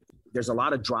 right? There's a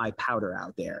lot of dry powder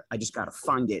out there. I just got to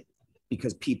fund it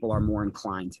because people are more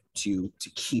inclined to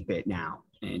keep it now,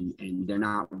 and they're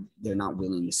not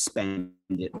willing to spend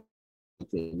it like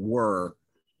they were,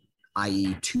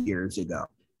 i.e. 2 years ago,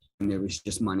 and there was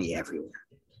just money everywhere.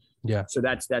 Yeah. So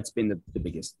that's been the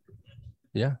biggest.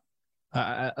 Yeah.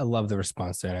 I love the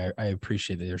response there. I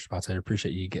appreciate the response. I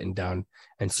appreciate you getting down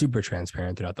and super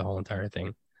transparent throughout the whole entire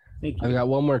thing. Thank you. I've got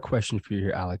one more question for you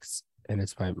here, Alex, and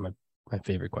it's my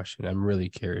favorite question. I'm really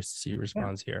curious to see your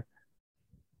response here.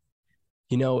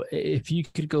 You know, if you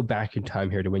could go back in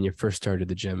time here to when you first started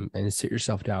the gym and sit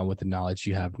yourself down with the knowledge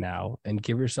you have now and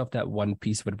give yourself that one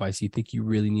piece of advice you think you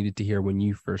really needed to hear when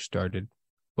you first started,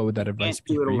 what would that advice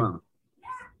be for you?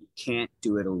 You can't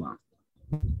do it alone.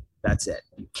 That's it.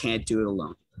 You can't do it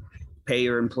alone. Pay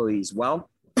your employees well,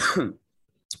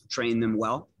 train them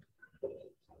well,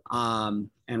 and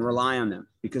rely on them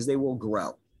because they will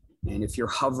grow. And if you're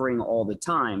hovering all the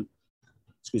time,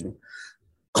 excuse me,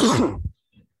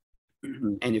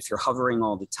 and if you're hovering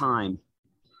all the time,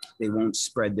 they won't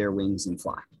spread their wings and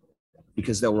fly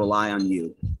because they'll rely on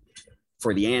you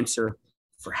for the answer,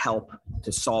 for help,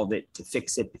 to solve it, to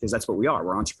fix it, because that's what we are.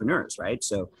 We're entrepreneurs, right?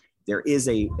 So there is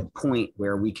a point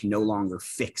where we can no longer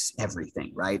fix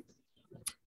everything, right?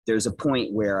 There's a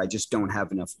point where I just don't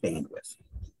have enough bandwidth.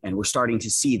 And we're starting to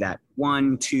see that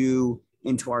 1, 2,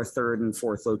 into our 3rd and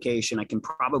 4th location. I can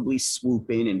probably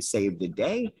swoop in and save the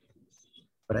day.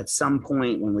 But at some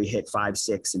point when we hit 5,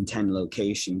 6, and 10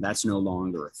 location, that's no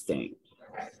longer a thing.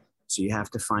 So you have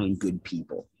to find good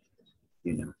people.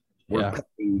 You know, we're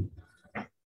paying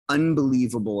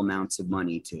unbelievable amounts of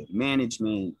money to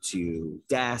management, to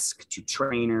desk, to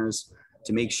trainers,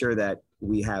 to make sure that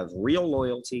we have real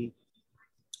loyalty,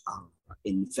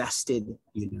 invested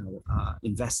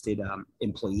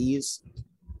employees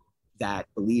that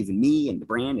believe in me and the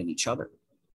brand and each other.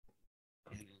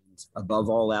 Above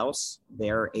all else,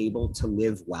 they're able to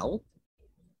live well.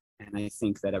 And I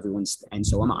think that and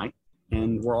so am I,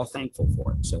 and we're all thankful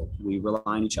for it. So we rely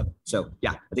on each other. So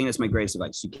yeah, I think that's my greatest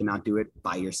advice. You cannot do it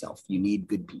by yourself. You need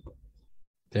good people.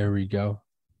 There we go.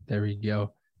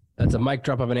 That's a mic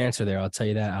drop of an answer there. I'll tell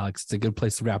you that, Alex. It's a good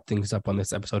place to wrap things up on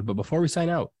this episode. But before we sign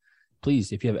out,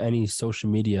 please, if you have any social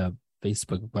media,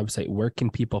 Facebook, website, where can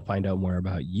people find out more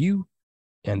about you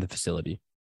and the facility?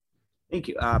 Thank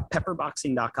you.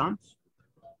 Pepperboxing.com.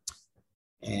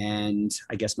 And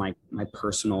I guess my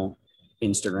personal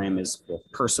Instagram is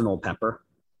personal pepper.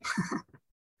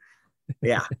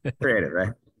 Yeah, creative,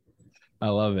 right? I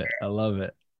love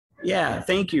it. Yeah,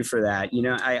 thank you for that. You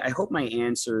know, I hope my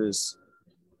answers,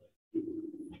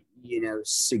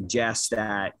 suggest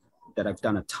that I've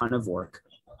done a ton of work.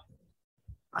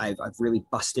 I've really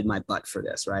busted my butt for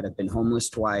this, right? I've been homeless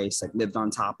twice. I've lived on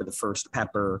top of the first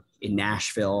Pepper in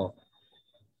Nashville.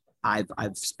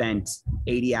 I've spent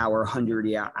 80-hour,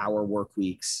 100-hour work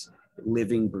weeks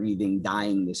living, breathing,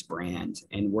 dying this brand.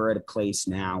 And we're at a place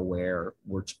now where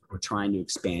we're trying to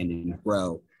expand and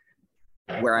grow,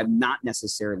 where I'm not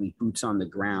necessarily boots on the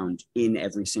ground in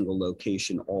every single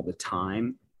location all the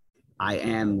time. I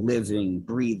am living,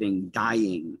 breathing,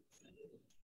 dying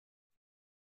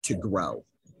to grow.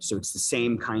 So it's the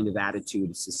same kind of attitude.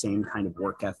 It's the same kind of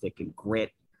work ethic and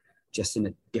grit, just in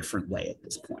a different way at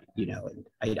this point, and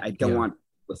I don't want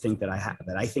to think that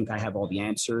I think I have all the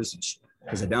answers,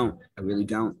 because I don't. I really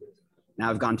don't. Now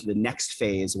I've gone to the next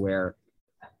phase where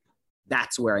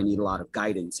that's where I need a lot of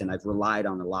guidance. And I've relied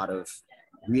on a lot of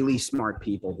really smart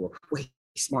people who are way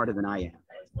smarter than I am,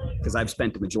 because I've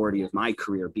spent the majority of my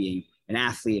career being an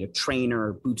athlete, a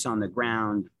trainer, boots on the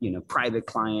ground, private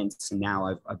clients. And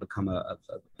now I've become a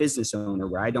business owner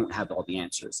where I don't have all the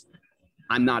answers.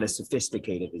 I'm not as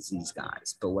sophisticated as these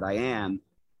guys, but what I am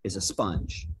is a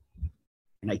sponge.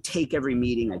 And I take every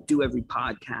meeting, I do every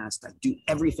podcast, I do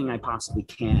everything I possibly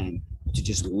can to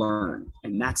just learn.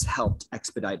 And that's helped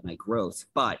expedite my growth.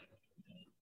 But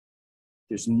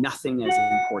there's nothing as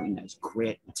important as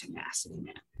grit and tenacity,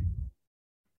 man.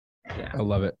 Yeah. I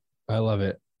love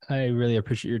it. I really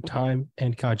appreciate your time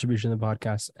and contribution to the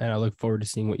podcast, and I look forward to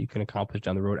seeing what you can accomplish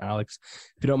down the road, Alex.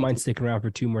 If you don't mind sticking around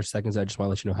for 2 more seconds, I just want to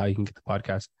let you know how you can get the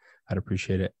podcast. I'd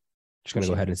appreciate it. Just going to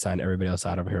go ahead and sign everybody else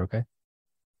out over here, okay?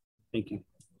 Thank you.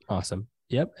 Awesome.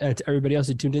 Yep. And to everybody else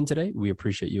who tuned in today, we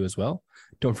appreciate you as well.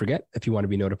 Don't forget, if you want to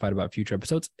be notified about future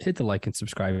episodes, hit the like and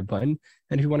subscribe button.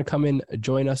 And if you want to come in,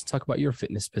 join us, talk about your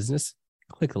fitness business,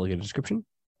 click the link in the description,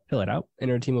 fill it out,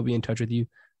 and our team will be in touch with you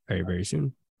very, very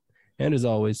soon. And as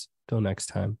always, till next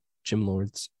time, Gym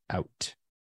Lords out.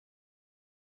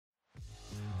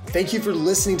 Thank you for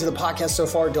listening to the podcast so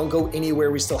far. Don't go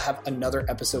anywhere. We still have another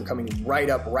episode coming right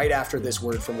after this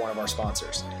word from one of our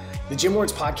sponsors. The Gym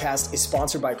Lords podcast is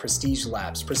sponsored by Prestige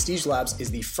Labs. Prestige Labs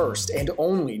is the first and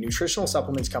only nutritional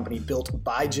supplements company built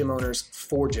by gym owners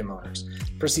for gym owners.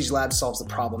 Prestige Labs solves the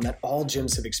problem that all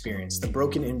gyms have experienced: the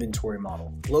broken inventory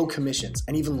model, low commissions,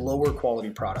 and even lower quality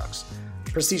products.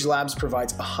 Prestige Labs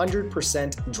provides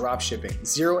 100% drop shipping,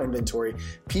 zero inventory,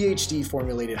 PhD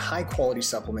formulated high quality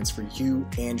supplements for you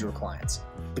and your clients.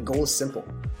 The goal is simple: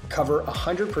 cover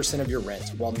 100% of your rent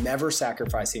while never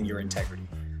sacrificing your integrity.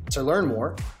 To learn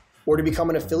more, or to become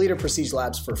an affiliate of Prestige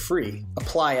Labs for free,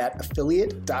 apply at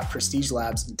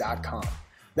affiliate.prestigelabs.com.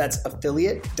 That's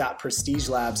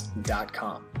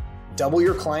affiliate.prestigelabs.com. Double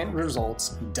your client results,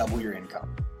 double your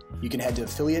income. You can head to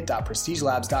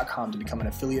affiliate.prestigelabs.com to become an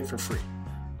affiliate for free.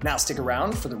 Now stick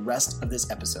around for the rest of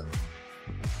this episode.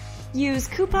 Use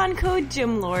coupon code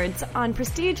GYMLORDS on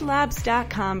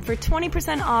prestigelabs.com for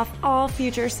 20% off all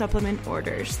future supplement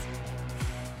orders.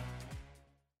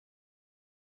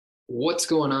 What's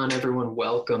going on, everyone?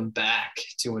 Welcome back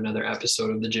to another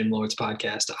episode of the Gym Lords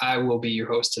podcast. I will be your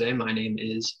host today. My name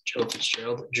is Joe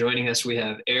Fitzgerald. Joining us, we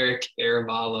have Erick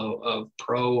Arevalo of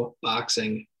Pro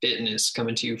Boxing Fitness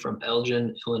coming to you from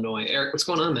Elgin, Illinois. Erick, what's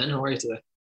going on, man? How are you today?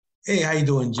 Hey, how you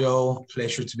doing, Joe?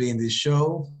 Pleasure to be in this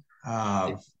show.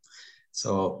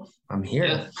 So I'm here.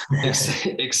 Yeah.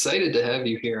 Excited to have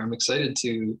you here. I'm excited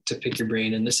to pick your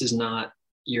brain. And this is not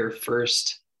your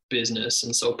first business,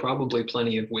 and so probably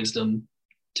plenty of wisdom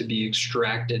to be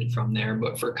extracted from there.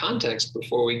 But for context,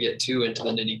 before we get too into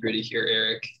the nitty-gritty here,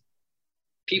 Erick,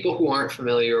 people who aren't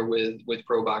familiar with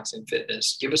Pro Boxing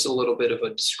Fitness, give us a little bit of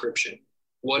a description.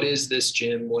 What is this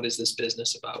gym? What is this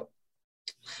business about?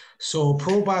 So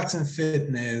Pro Boxing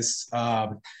Fitness,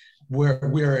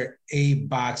 we're a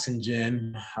boxing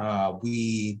gym.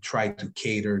 We try to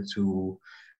cater to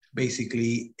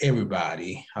basically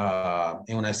everybody.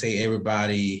 And when I say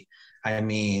everybody, I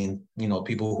mean,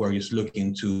 people who are just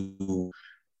looking to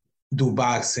do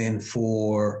boxing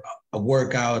for a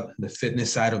workout, the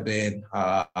fitness side of it,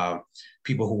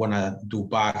 people who want to do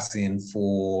boxing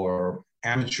for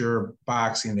amateur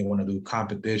boxing, they want to do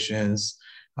competitions,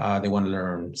 they want to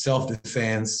learn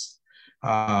self-defense,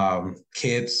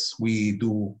 kids, we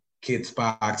do kids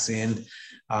boxing.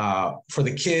 For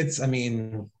the kids, I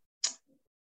mean,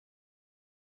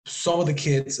 some of the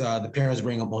kids, the parents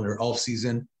bring them on their off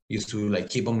season, used to like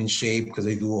keep them in shape because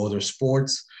they do other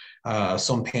sports.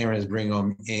 Some parents bring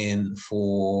them in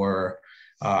for,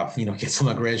 get some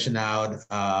aggression out,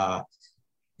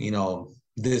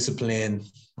 discipline,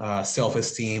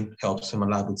 self-esteem, helps them a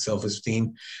lot with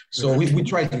self-esteem. So we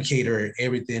try to cater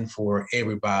everything for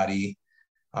everybody.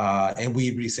 And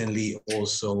we recently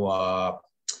also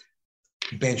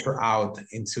venture out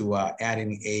into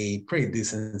adding a pretty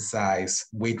decent size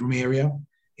weight room area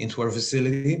into our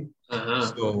facility.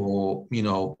 So,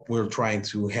 we're trying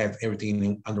to have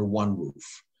everything under one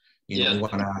roof. We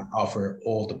want to offer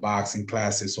all the boxing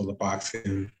classes, all the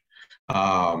boxing,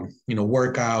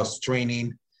 workouts,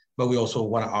 training, but we also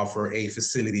want to offer a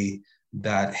facility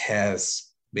that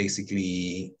has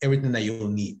basically everything that you'll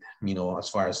need, as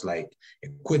far as like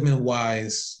equipment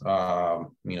wise,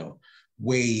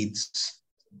 weights,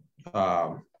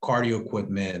 cardio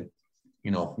equipment,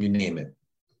 you name it.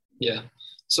 Yeah.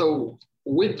 So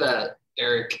with that,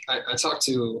 Erick, I talked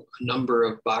to a number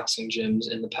of boxing gyms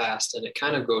in the past, and it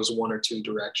kind of goes one or two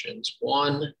directions.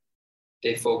 One,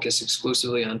 they focus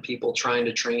exclusively on people trying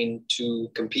to train to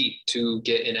compete, to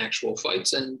get in actual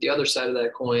fights. And the other side of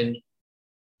that coin,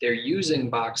 they're using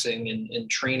boxing and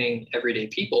training everyday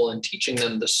people and teaching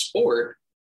them the sport,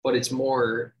 but it's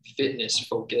more fitness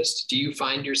focused. Do you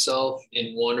find yourself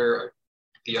in one or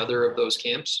the other of those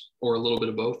camps, or a little bit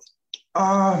of both?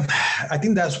 I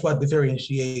think that's what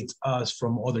differentiates us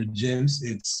from other gyms.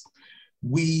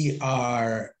 We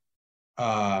are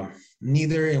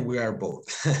neither and we are both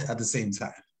at the same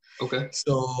time. Okay.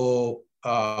 So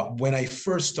when I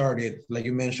first started, like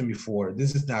you mentioned before,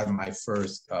 this is not my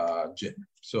first gym.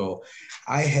 So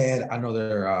I had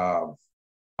another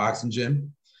boxing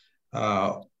gym.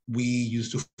 We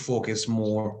used to focus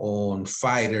more on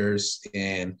fighters,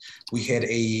 and we had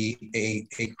a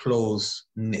close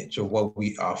niche of what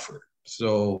we offered.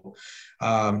 So,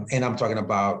 and I'm talking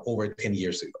about over 10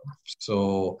 years ago.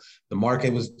 So the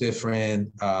market was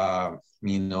different,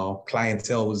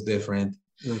 clientele was different.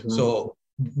 So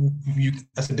you,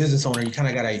 as a business owner, you kind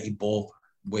of got to evolve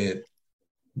with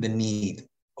the need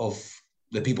of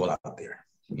the people out there,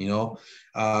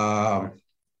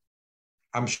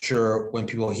 I'm sure when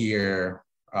people hear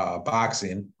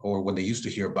boxing, or when they used to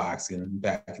hear boxing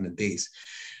back in the days,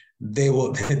 they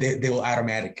will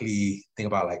automatically think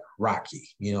about like Rocky,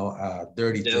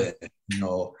 Dirty Dead,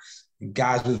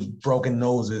 guys with broken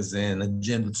noses and a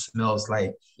gym that smells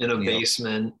like in a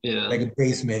basement, like a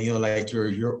basement, like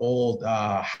your old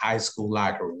high school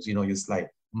locker rooms, just like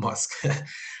musk.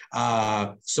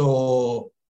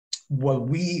 So what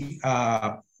we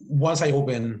once I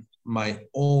opened my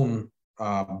own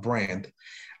brand,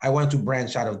 I wanted to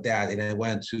branch out of that, and I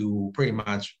wanted to pretty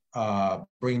much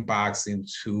bring boxing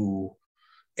to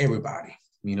everybody,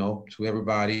 to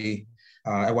everybody.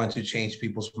 I wanted to change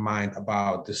people's mind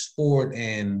about the sport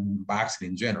and boxing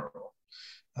in general.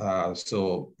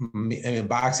 So I mean,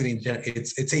 boxing,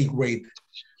 it's a great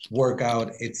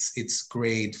workout. It's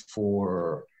great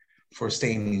for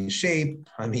staying in shape.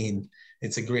 I mean,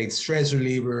 it's a great stress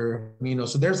reliever,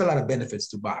 so there's a lot of benefits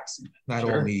to boxing, not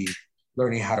only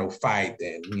learning how to fight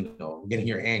and, getting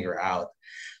your anger out.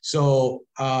 So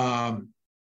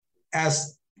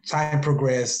as time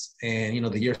progressed and,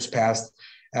 the years passed,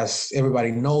 as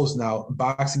everybody knows now,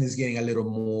 boxing is getting a little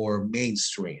more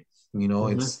mainstream.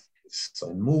 It's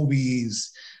in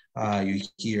movies, you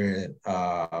hear it,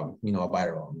 about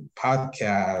it on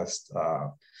podcasts,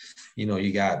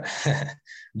 you got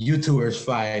YouTubers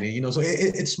fighting, so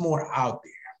it's more out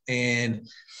there. And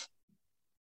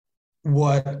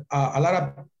what a lot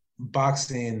of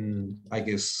boxing, I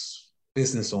guess,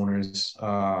 business owners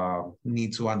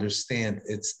need to understand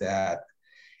is that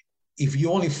if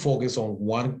you only focus on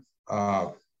one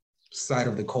side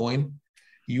of the coin,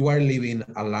 you are leaving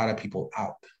a lot of people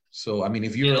out. So, I mean,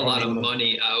 if you're a lot of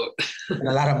money out, and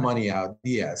a lot of money out.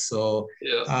 Yeah. So,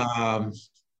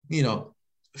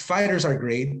 fighters are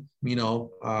great, they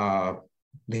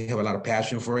have a lot of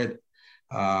passion for it.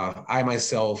 I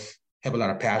myself have a lot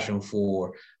of passion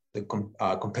for the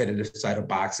competitive side of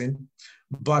boxing,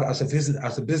 but as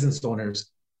a business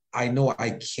owners, I know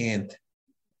I can't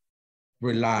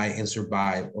rely and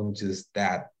survive on just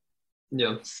that.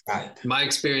 Yeah. My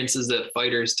experience is that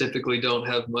fighters typically don't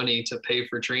have money to pay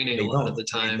for training a lot of the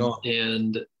time.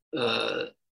 And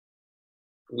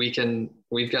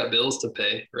we've got bills to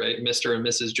pay, right? Mr. and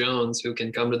Mrs. Jones, who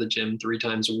can come to the gym 3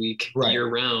 times a week, year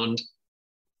round.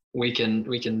 We can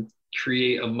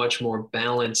create a much more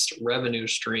balanced revenue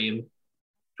stream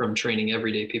from training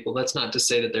everyday people. That's not to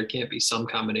say that there can't be some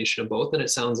combination of both. And it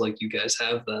sounds like you guys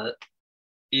have that.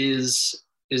 Is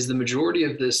the majority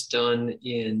of this done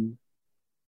in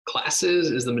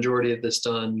classes? Is the majority of this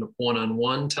done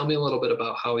one-on-one? Tell me a little bit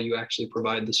about how you actually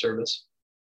provide the service.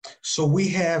 So we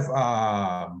have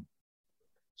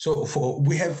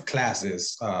we have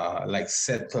classes, like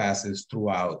set classes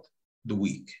throughout the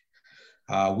week.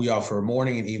 We offer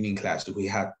morning and evening classes. We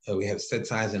have set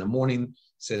times in the morning,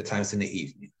 set times in the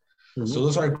evening. So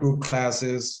those are group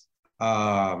classes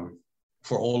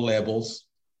for all levels.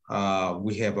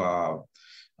 We have a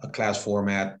class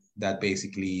format that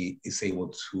basically is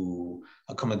able to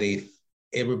accommodate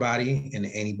everybody and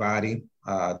anybody.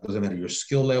 Doesn't matter your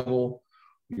skill level,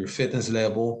 your fitness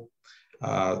level.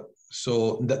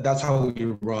 So that's how we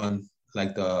run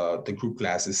like the group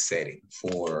classes setting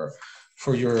for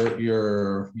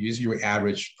your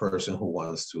average person who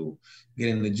wants to get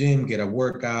in the gym, get a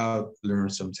workout, learn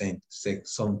some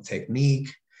technique.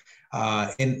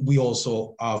 And we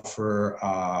also offer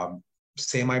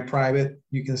semi-private,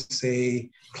 you can say,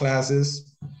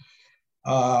 classes.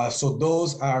 So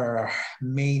those are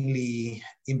mainly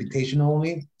invitation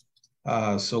only.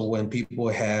 So when people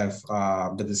have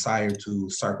the desire to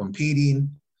start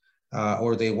competing,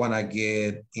 or they want to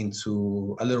get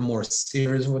into a little more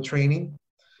serious of a training,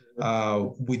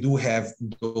 we do have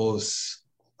those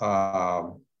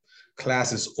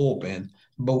classes open,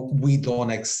 but we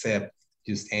don't accept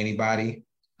just anybody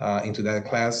into that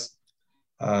class.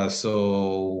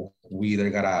 So we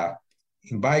either gotta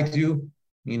invite you,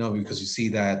 because you see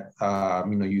that,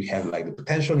 you have like the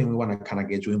potential and we want to kind of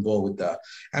get you involved with the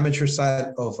amateur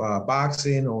side of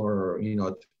boxing, or,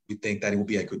 we think that it would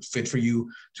be a good fit for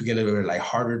you to get a little bit like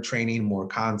harder training, more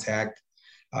contact.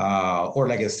 Or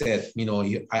like I said,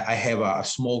 I have a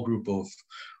small group of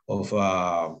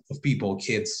people,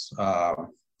 kids,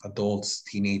 adults,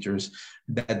 teenagers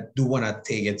that do want to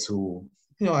take it to,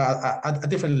 a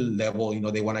different level.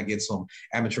 They want to get some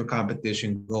amateur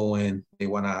competition going. They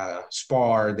want to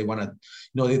spar. They want to,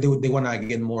 they want to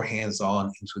get more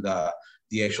hands-on into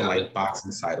the actual like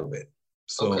boxing side of it.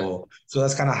 So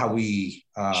that's kind of how we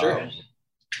sure.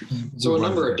 So a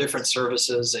number of different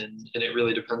services, and it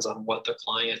really depends on what the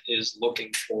client is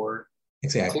looking for.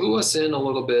 Exactly. Clue us in a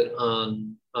little bit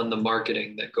on the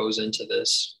marketing that goes into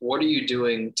this. What are you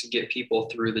doing to get people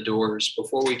through the doors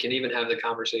before we can even have the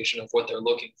conversation of what they're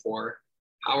looking for?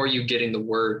 How are you getting the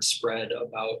word spread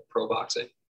about pro boxing?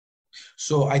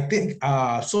 So I think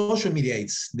social media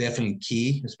is definitely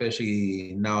key,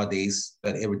 especially nowadays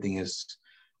that everything is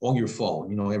on your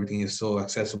phone. Everything is so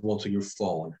accessible to your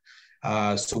phone.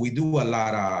 So we do a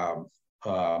lot of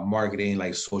marketing,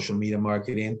 like social media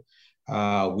marketing.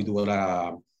 We do a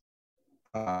lot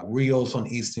of reels on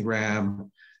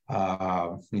Instagram,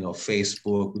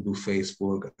 Facebook. We do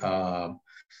Facebook.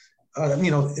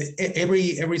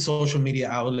 Every social media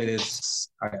outlet is,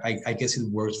 I guess it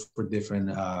works for different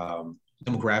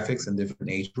demographics and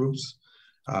different age groups.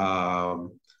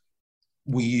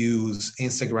 we use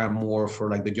Instagram more for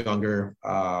like the younger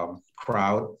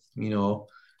crowd,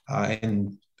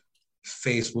 and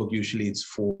Facebook usually it's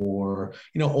for,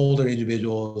 older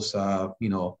individuals, a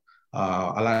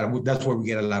lot of, that's where we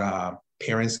get a lot of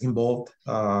parents involved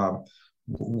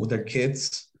with their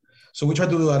kids. So we try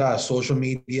to do a lot of social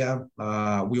media.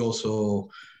 We also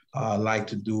like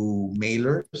to do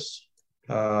mailers.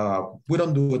 We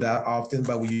don't do that often,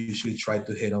 but we usually try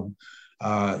to hit them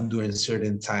during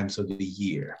certain times of the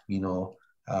year,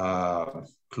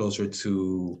 closer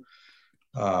to,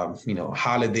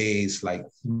 holidays, like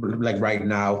right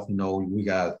now, we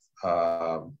got,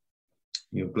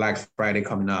 Black Friday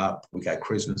coming up, we got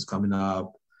Christmas coming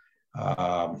up.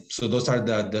 So those are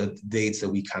the dates that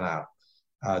we kind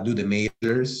of do the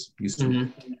mailers, used to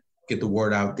get the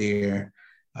word out there.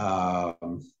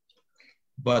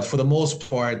 But for the most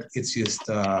part, it's just,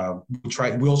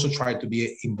 we also try to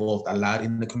be involved a lot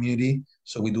in the community.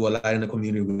 So we do a lot in the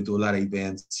community, we do a lot of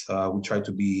events. We try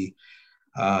to be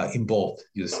involved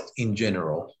just in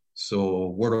general. So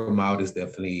word of mouth is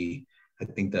definitely, I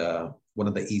think, one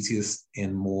of the easiest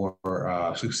and more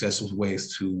successful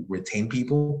ways to retain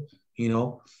people.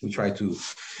 We try to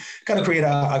kind of create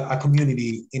a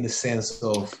community in the sense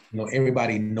of,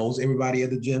 everybody knows everybody at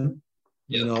the gym,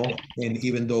 and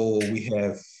even though we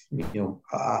have,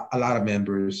 a lot of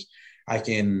members, I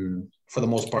can, for the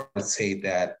most part, say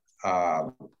that, I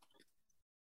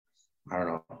don't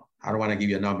know, I don't want to give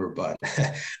you a number, but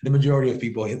the majority of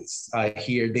people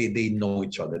here, they know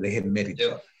each other. They have met each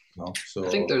other. So I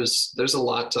think there's a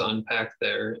lot to unpack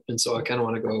there. And so I kind of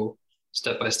want to go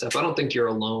step by step. I don't think you're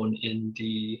alone in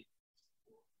the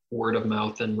word of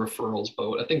mouth and referrals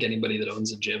boat. I think anybody that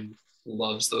owns a gym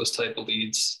loves those type of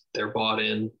leads. They're bought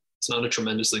in. It's not a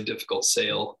tremendously difficult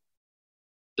sale.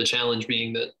 The challenge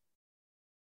being that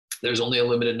there's only a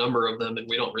limited number of them and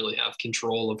we don't really have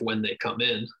control of when they come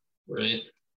in, right?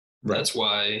 That's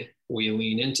why we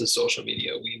lean into social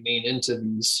media. We lean into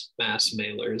these mass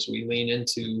mailers. We lean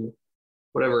into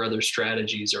whatever other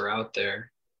strategies are out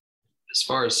there. As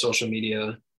far as social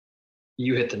media,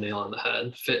 you hit the nail on the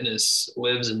head. Fitness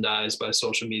lives and dies by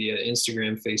social media.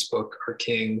 Instagram, Facebook are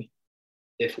king.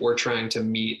 If we're trying to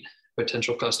meet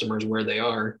potential customers where they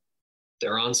are,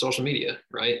 they're on social media,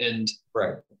 right? And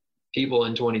people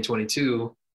in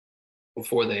 2022,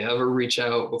 before they ever reach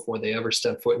out, before they ever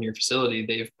step foot in your facility,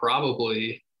 they've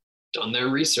probably done their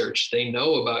research. They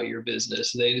know about your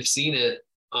business. They've seen it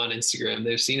on Instagram.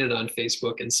 They've seen it on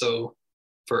Facebook. And so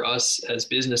for us as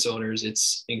business owners,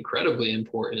 it's incredibly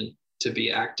important to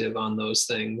be active on those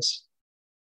things.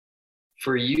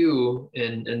 For you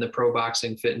and the pro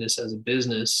boxing fitness as a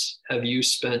business, have you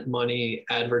spent money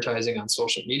advertising on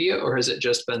social media, or has it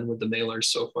just been with the mailers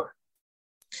so far?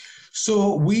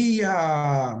 So we,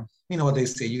 what they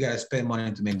say, you got to spend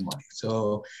money to make money.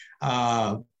 So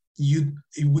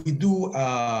we do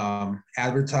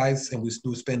advertise, and we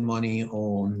do spend money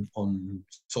on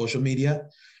social media,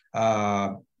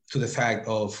 to the fact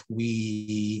of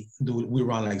we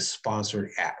run like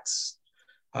sponsored ads,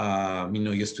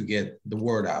 just to get the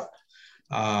word out.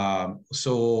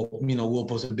 So we'll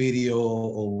post a video,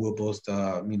 or we'll post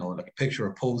like a picture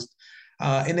or post,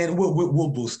 and then we'll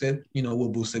boost it.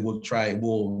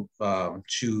 We'll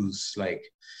choose like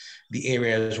the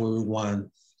areas where we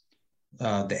want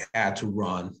the ad to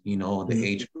run, the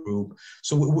age group.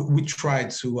 So we try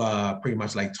to pretty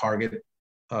much like target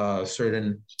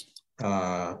certain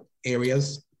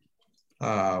areas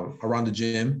around the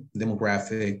gym,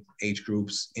 demographic, age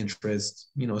groups, interests,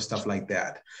 stuff like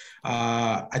that.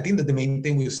 I think that the main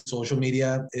thing with social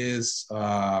media is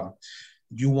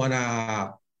you want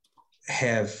to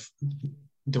have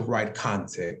the right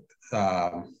content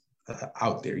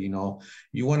out there. You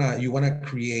want to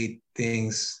create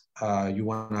things. You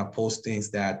want to post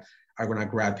things that are going to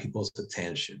grab people's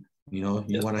attention. You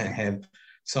want to have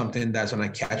something that's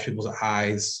going to catch people's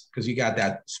eyes, because you got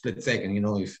that split second.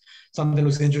 If something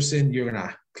looks interesting, you're going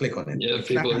to click on it. Yeah,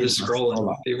 people are just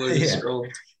scrolling. Scrolling.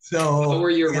 So, what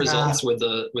were your results with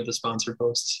the sponsored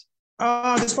posts?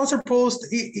 The sponsored post,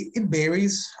 it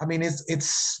varies. I mean,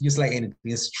 it's just like anything.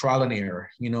 It's trial and error,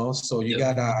 So you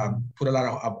gotta put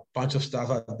a bunch of stuff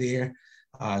out there,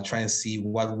 try and see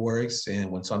what works,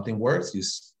 and when something works,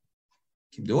 just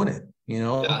keep doing it.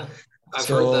 Yeah, I've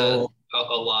heard that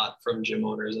a lot from gym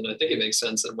owners, and I think it makes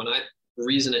sense. And when I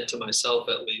reason it to myself,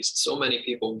 at least, so many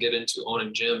people get into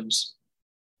owning gyms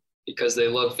because they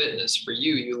love fitness. For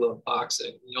you, you love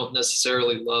boxing. You don't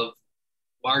necessarily love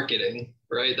marketing,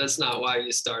 right? That's not why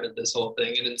you started this whole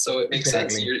thing. And so it makes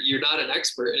sense. You're not an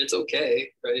expert, and it's okay,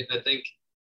 right? I think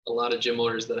a lot of gym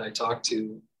owners that I talk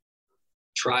to,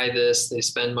 try this, they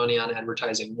spend money on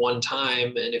advertising one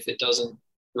time, and if it doesn't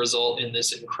result in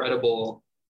this incredible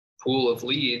pool of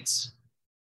leads,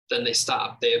 then they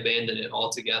stop, they abandon it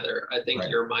altogether. I think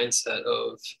your mindset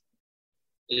of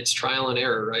it's trial and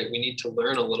error, right? We need to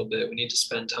learn a little bit. We need to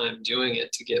spend time doing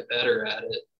it to get better at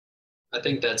it. I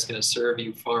think that's going to serve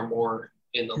you far more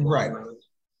in the long run.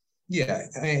 Yeah,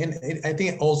 and I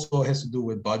think it also has to do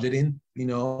with budgeting, you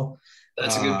know.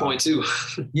 That's a good point too.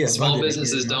 Yeah, small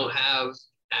businesses don't have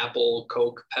Apple,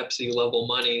 Coke, Pepsi level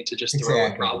money to just throw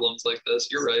at problems like this.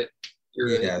 You're right.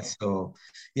 Yeah, so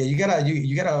yeah, you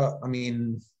gotta, I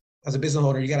mean, as a business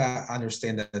owner, you gotta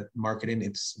understand that marketing,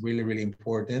 it's really, really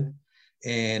important.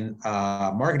 And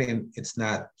marketing, it's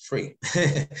not free,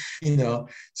 you know.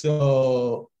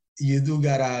 So you do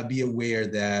gotta be aware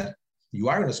that you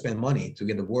are gonna spend money to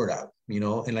get the word out, you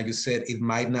know. And like you said, it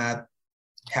might not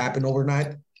happen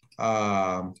overnight.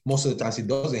 Most of the times it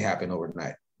doesn't happen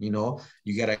overnight, you know.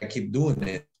 You gotta keep doing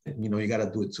it. You know, you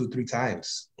gotta do it 2-3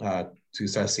 times to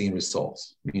start seeing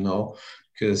results, you know,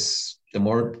 because the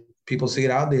more people see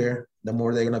it out there, the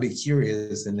more they're gonna be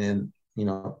curious, and then, you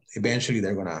know, eventually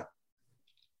they're gonna,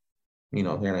 you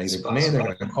know, they're gonna either come in, they're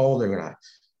gonna call, they're gonna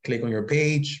click on your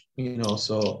page, you know.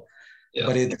 So,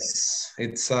 but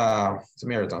it's a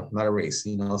marathon, not a race,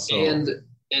 you know. So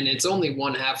and it's only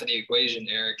one half of the equation,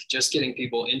 Eric. Just getting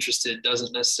people interested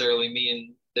doesn't necessarily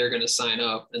mean they're going to sign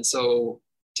up. And so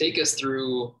take us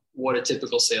through what a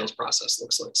typical sales process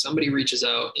looks like. Somebody reaches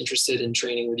out interested in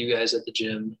training with you guys at the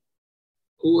gym.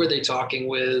 Who are they talking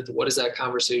with? What is that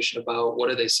conversation about? What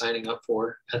are they signing up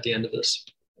for at the end of this?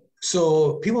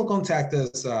 So people contact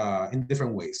us in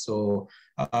different ways. So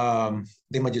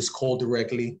they might just call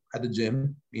directly at the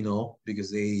gym, you know,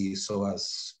 because they saw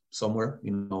us somewhere,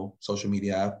 you know, social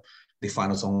media, they find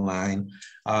us online.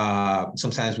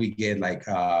 Sometimes we get like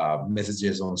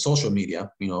messages on social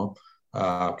media, you know,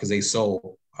 because they saw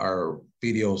our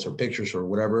videos or pictures or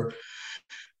whatever.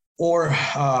 Or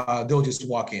they'll just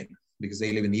walk in because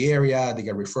they live in the area, they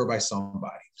get referred by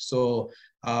somebody. So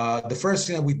the first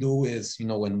thing that we do is, you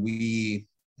know, when we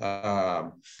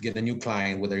get a new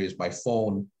client, whether it's by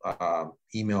phone,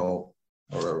 email,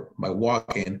 or by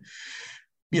walk-in,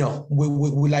 you know,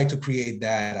 we like to create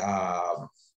that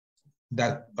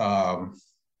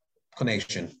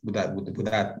connection with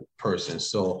that person.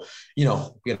 So, you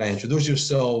know, you gotta introduce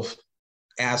yourself,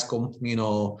 ask them, you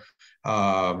know,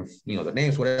 the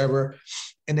names, whatever,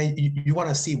 and then you want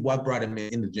to see what brought them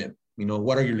in the gym. You know,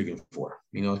 what are you looking for?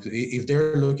 You know, if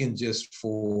they're looking just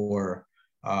for,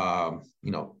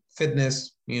 you know,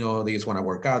 fitness, you know, they just want to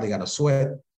work out, they got to sweat.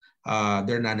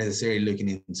 They're not necessarily looking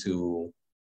into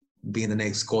being the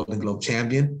next Golden Globe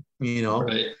champion, you know.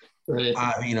 Right.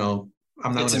 You know,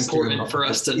 I'm not. It's important for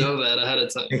us to know that ahead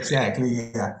of time.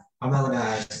 Exactly. Yeah. I'm not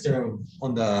gonna steer them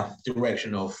on the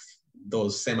direction of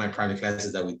those semi-private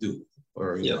classes that we do,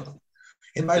 or you know,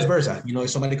 and vice versa. You know,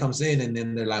 if somebody comes in and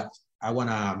then they're like, I want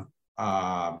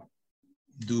to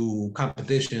do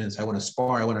competitions, I want to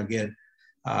spar, I want to get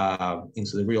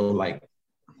into the real like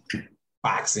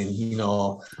boxing, you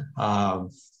know,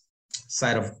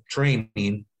 side of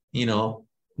training, you know,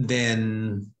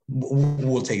 then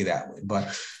we'll take it that way.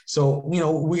 But so, you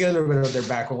know, we get a little bit of their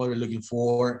background, what we're looking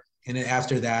for. And then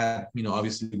after that, you know,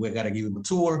 obviously we got to give them a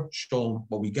tour, show them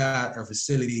what we got, our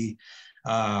facility.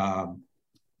 You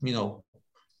know,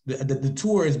 the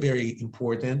tour is very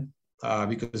important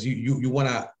because you want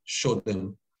to show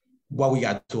them what we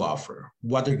got to offer,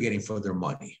 what they're getting for their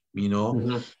money, you know.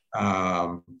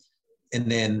 Mm-hmm. And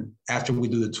then after we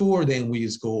do the tour, then we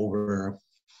just go over,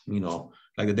 you know,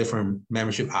 like the different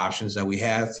membership options that we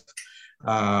have.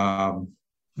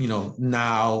 You know,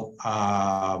 now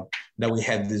that we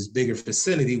have this bigger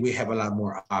facility, we have a lot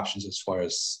more options as far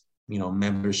as, you know,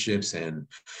 memberships, and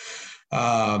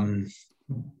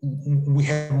we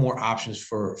have more options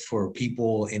for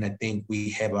people. And I think we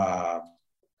have a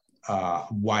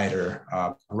wider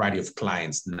variety of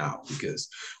clients now, because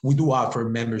we do offer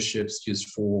memberships just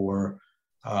for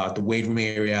the weight room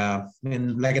area,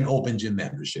 and like an open gym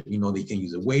membership. You know, they can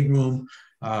use the weight room,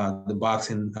 the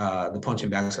boxing, the punching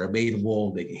bags are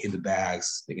available. They can hit the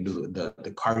bags. They can do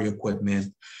the cardio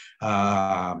equipment.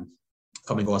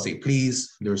 Come and go as they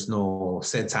please. There's no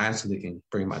set time, so they can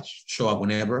pretty much show up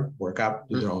whenever, work out,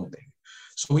 do their own thing.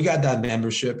 So we got that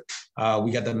membership.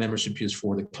 We got that membership just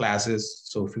for the classes.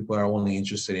 So if people are only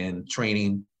interested in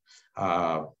training,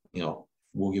 you know,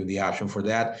 we'll give the option for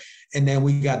that. And then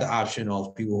we got the option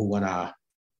of people who want to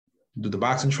do the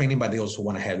boxing training, but they also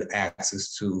want to have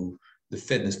access to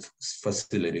fitness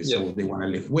facility. Yep. So they want to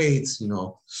lift weights,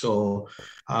 So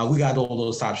we got all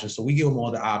those options. So we give them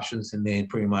all the options, and then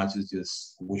pretty much it's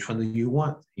just which one do you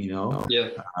want, Yeah.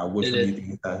 Which one do you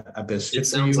think is a best fit It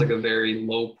sounds for you? like a very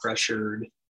low pressured,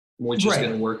 which is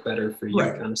going to work better for you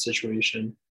kind of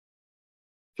situation.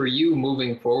 For you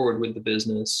moving forward with the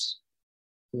business,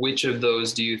 which of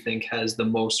those do you think has the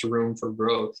most room for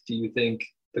growth? Do you think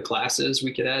the classes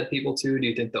we could add people to? Do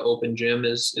you think the open gym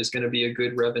is going to be a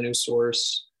good revenue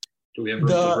source? Do we have room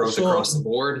for growth across the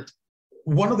board?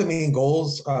 One of the main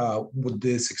goals with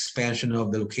this expansion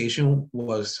of the location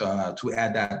was to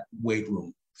add that weight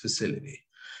room facility.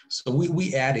 So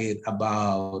we added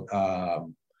about,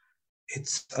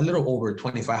 it's a little over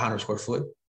 2,500 square foot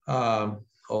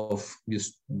of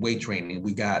just weight training.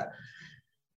 We got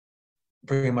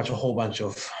pretty much a whole bunch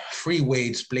of free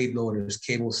weights, plate loaders,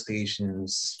 cable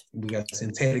stations. We got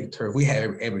synthetic turf. We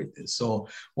have everything. So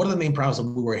one of the main problems that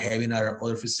we were having at our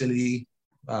other facility,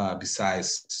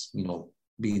 besides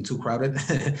being too crowded,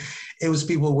 it was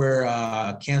people were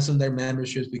canceling their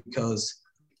memberships because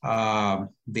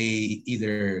they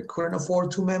either couldn't afford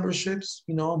 2 memberships.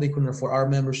 They couldn't afford our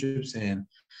memberships and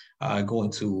go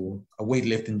into a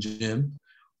weightlifting gym.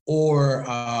 Or,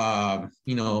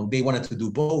 they wanted to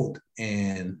do both,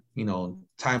 and,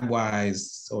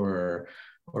 time-wise or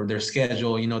their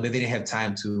schedule, they didn't have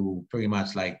time to pretty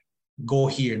much like go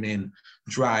here and then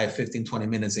drive 15, 20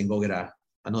 minutes and go get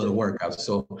another workout.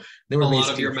 So they were a lot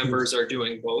of your members are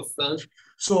doing both then?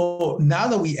 So now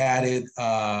that we added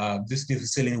this new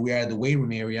facility, we are at the weight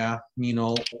room area, we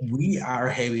are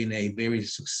having a very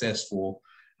successful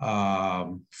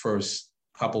first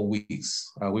couple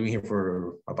weeks. We've been here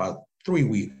for about 3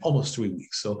 weeks, almost 3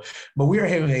 weeks. So, but we are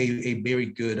having a very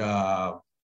good,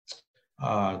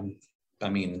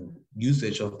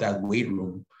 usage of that weight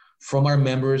room from our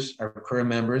members, our current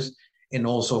members, and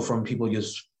also from people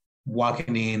just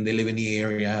walking in. They live in the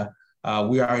area.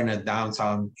 We are in a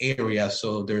downtown area,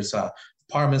 so there's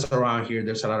apartments around here.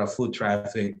 There's a lot of foot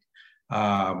traffic.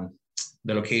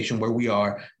 The location where we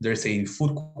are, there's a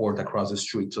food court across the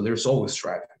street, so there's always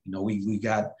traffic. We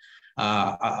got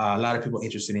a lot of people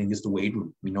interested in just the weight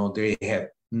room. They have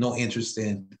no interest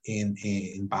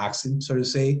in boxing, so to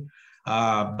say,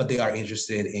 but they are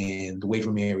interested in the weight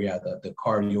room area, the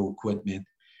cardio equipment,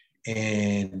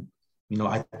 and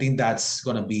I think that's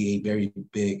going to be a very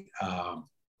big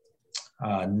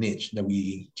niche that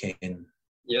we can.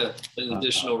 Yeah, an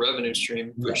additional revenue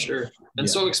stream for sure. And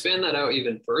so expand that out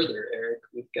even further, Erick.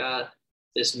 We've got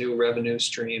this new revenue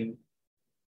stream.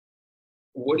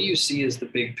 What do you see as the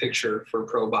big picture for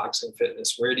pro boxing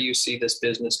fitness? Where do you see this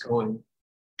business going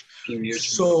a few years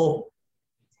from now? So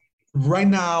right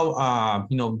now,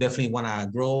 definitely want to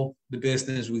grow the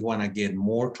business. We want to get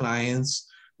more clients.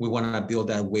 We want to build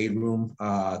that weight room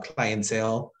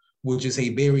clientele, which is a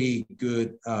very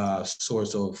good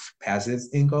source of passive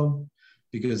income.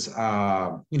 Because,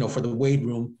 for the weight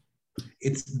room,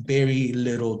 it's very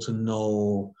little to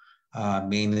no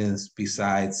maintenance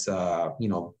besides,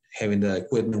 having the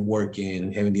equipment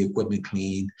working, having the equipment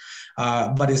clean.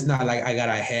 But it's not like I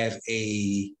gotta have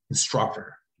a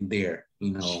instructor there,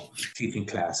 teaching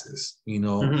classes.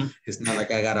 It's not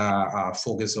like I gotta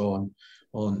focus on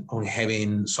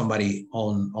having somebody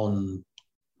on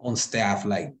staff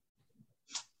like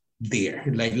there,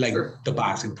 like sure. The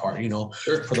boxing part,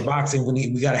 sure. For the boxing,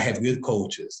 we got to have good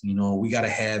coaches, we got to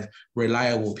have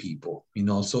reliable people,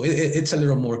 so it's a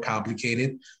little more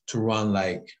complicated to run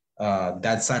like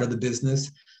that side of the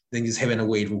business than just having a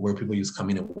weight room where people just come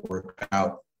in and work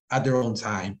out at their own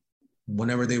time,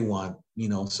 whenever they want,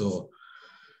 so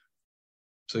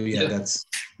that's.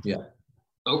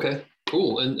 Okay,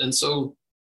 cool. And so,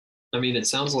 it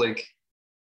sounds like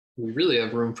we really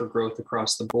have room for growth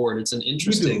across the board. It's an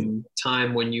interesting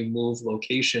time when you move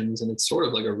locations, and it's sort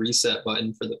of like a reset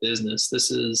button for the business.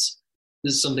 This is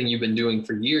something you've been doing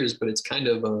for years, but it's kind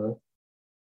of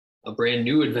a brand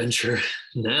new adventure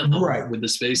now, right? With the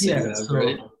space that you have,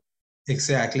 right?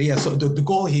 Exactly. Yeah. So the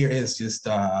goal here is just,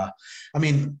 we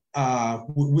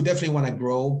definitely want to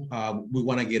grow. We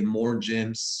want to get more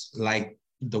gyms like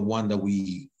the one that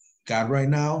we got right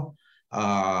now.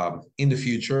 In the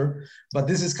future, but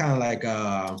this is kind of like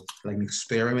an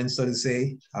experiment, so to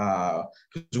say,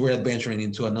 because we're venturing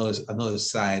into another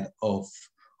side of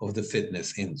the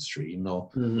fitness industry,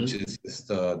 which is just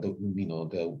the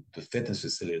fitness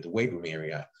facility, the weight room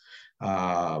area.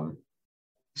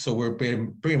 So we're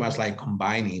pretty much like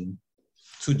combining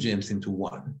 2 gyms into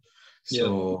one.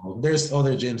 So there's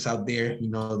other gyms out there,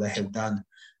 that have done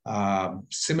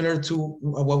similar to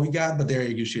what we got, but they're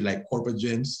usually like corporate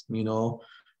gyms,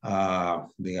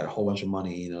 They got a whole bunch of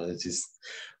money, it's just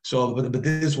so, but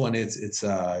this one, it's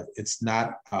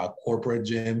not a corporate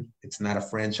gym. It's not a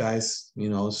franchise,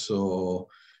 so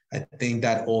I think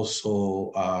that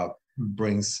also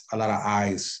brings a lot of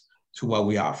eyes to what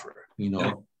we offer,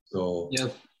 Yeah. So yeah.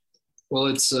 Well,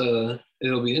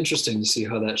 it'll be interesting to see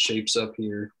how that shapes up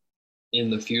here in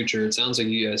the future. It sounds like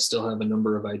you guys still have a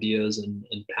number of ideas and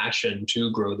passion to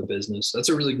grow the business. That's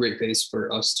a really great pace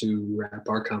for us to wrap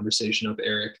our conversation up,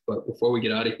 Eric. But before we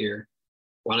get out of here,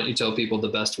 why don't you tell people the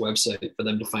best website for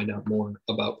them to find out more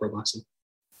about pro boxing?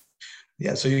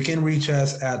 Yeah, so you can reach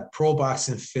us at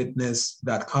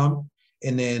proboxingfitness.com.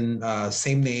 And then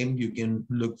same name, you can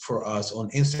look for us on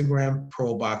Instagram,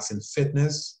 Pro Boxing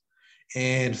Fitness,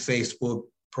 and Facebook,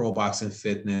 Pro Boxing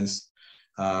Fitness.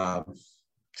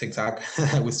 TikTok,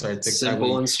 we started TikTok.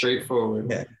 Simple and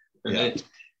straightforward. Yeah. Right. Yeah.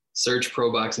 Search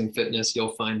Pro Boxing Fitness.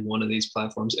 You'll find one of these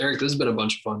platforms. Eric, this has been a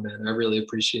bunch of fun, man. I really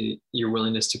appreciate your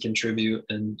willingness to contribute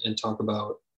and talk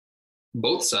about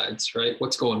both sides, right?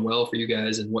 What's going well for you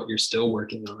guys and what you're still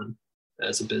working on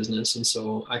as a business. And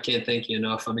so I can't thank you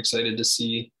enough. I'm excited to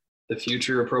see the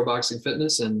future of Pro Boxing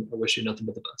Fitness, and I wish you nothing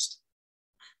but the best.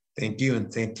 Thank you.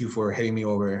 And thank you for having me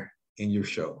over in your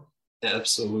show.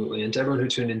 Absolutely. And to everyone who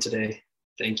tuned in today,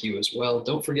 thank you as well.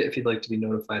 Don't forget, if you'd like to be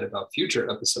notified about future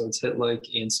episodes, hit like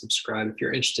and subscribe. If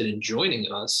you're interested in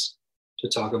joining us to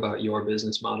talk about your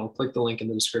business model, click the link in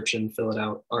the description, fill it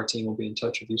out. Our team will be in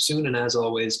touch with you soon. And as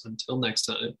always, until next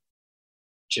time,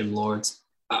 Gym Lords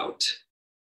out.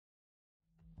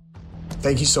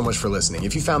 Thank you so much for listening.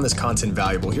 If you found this content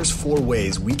valuable, here's 4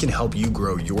 ways we can help you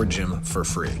grow your gym for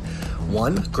free.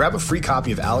 1, grab a free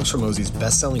copy of Alex Hormozi's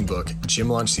best-selling book, Gym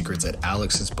Launch Secrets, at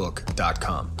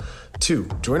alexsbook.com. 2,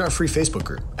 join our free Facebook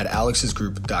group at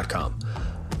alexsgroup.com.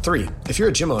 3, if you're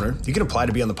a gym owner, you can apply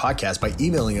to be on the podcast by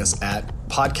emailing us at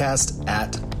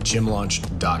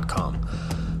podcast@gymlaunch.com.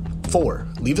 4,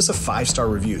 leave us a 5-star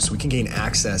review so we can gain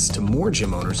access to more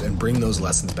gym owners and bring those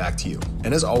lessons back to you.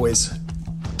 And as always,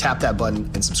 tap that button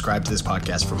and subscribe to this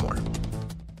podcast for more.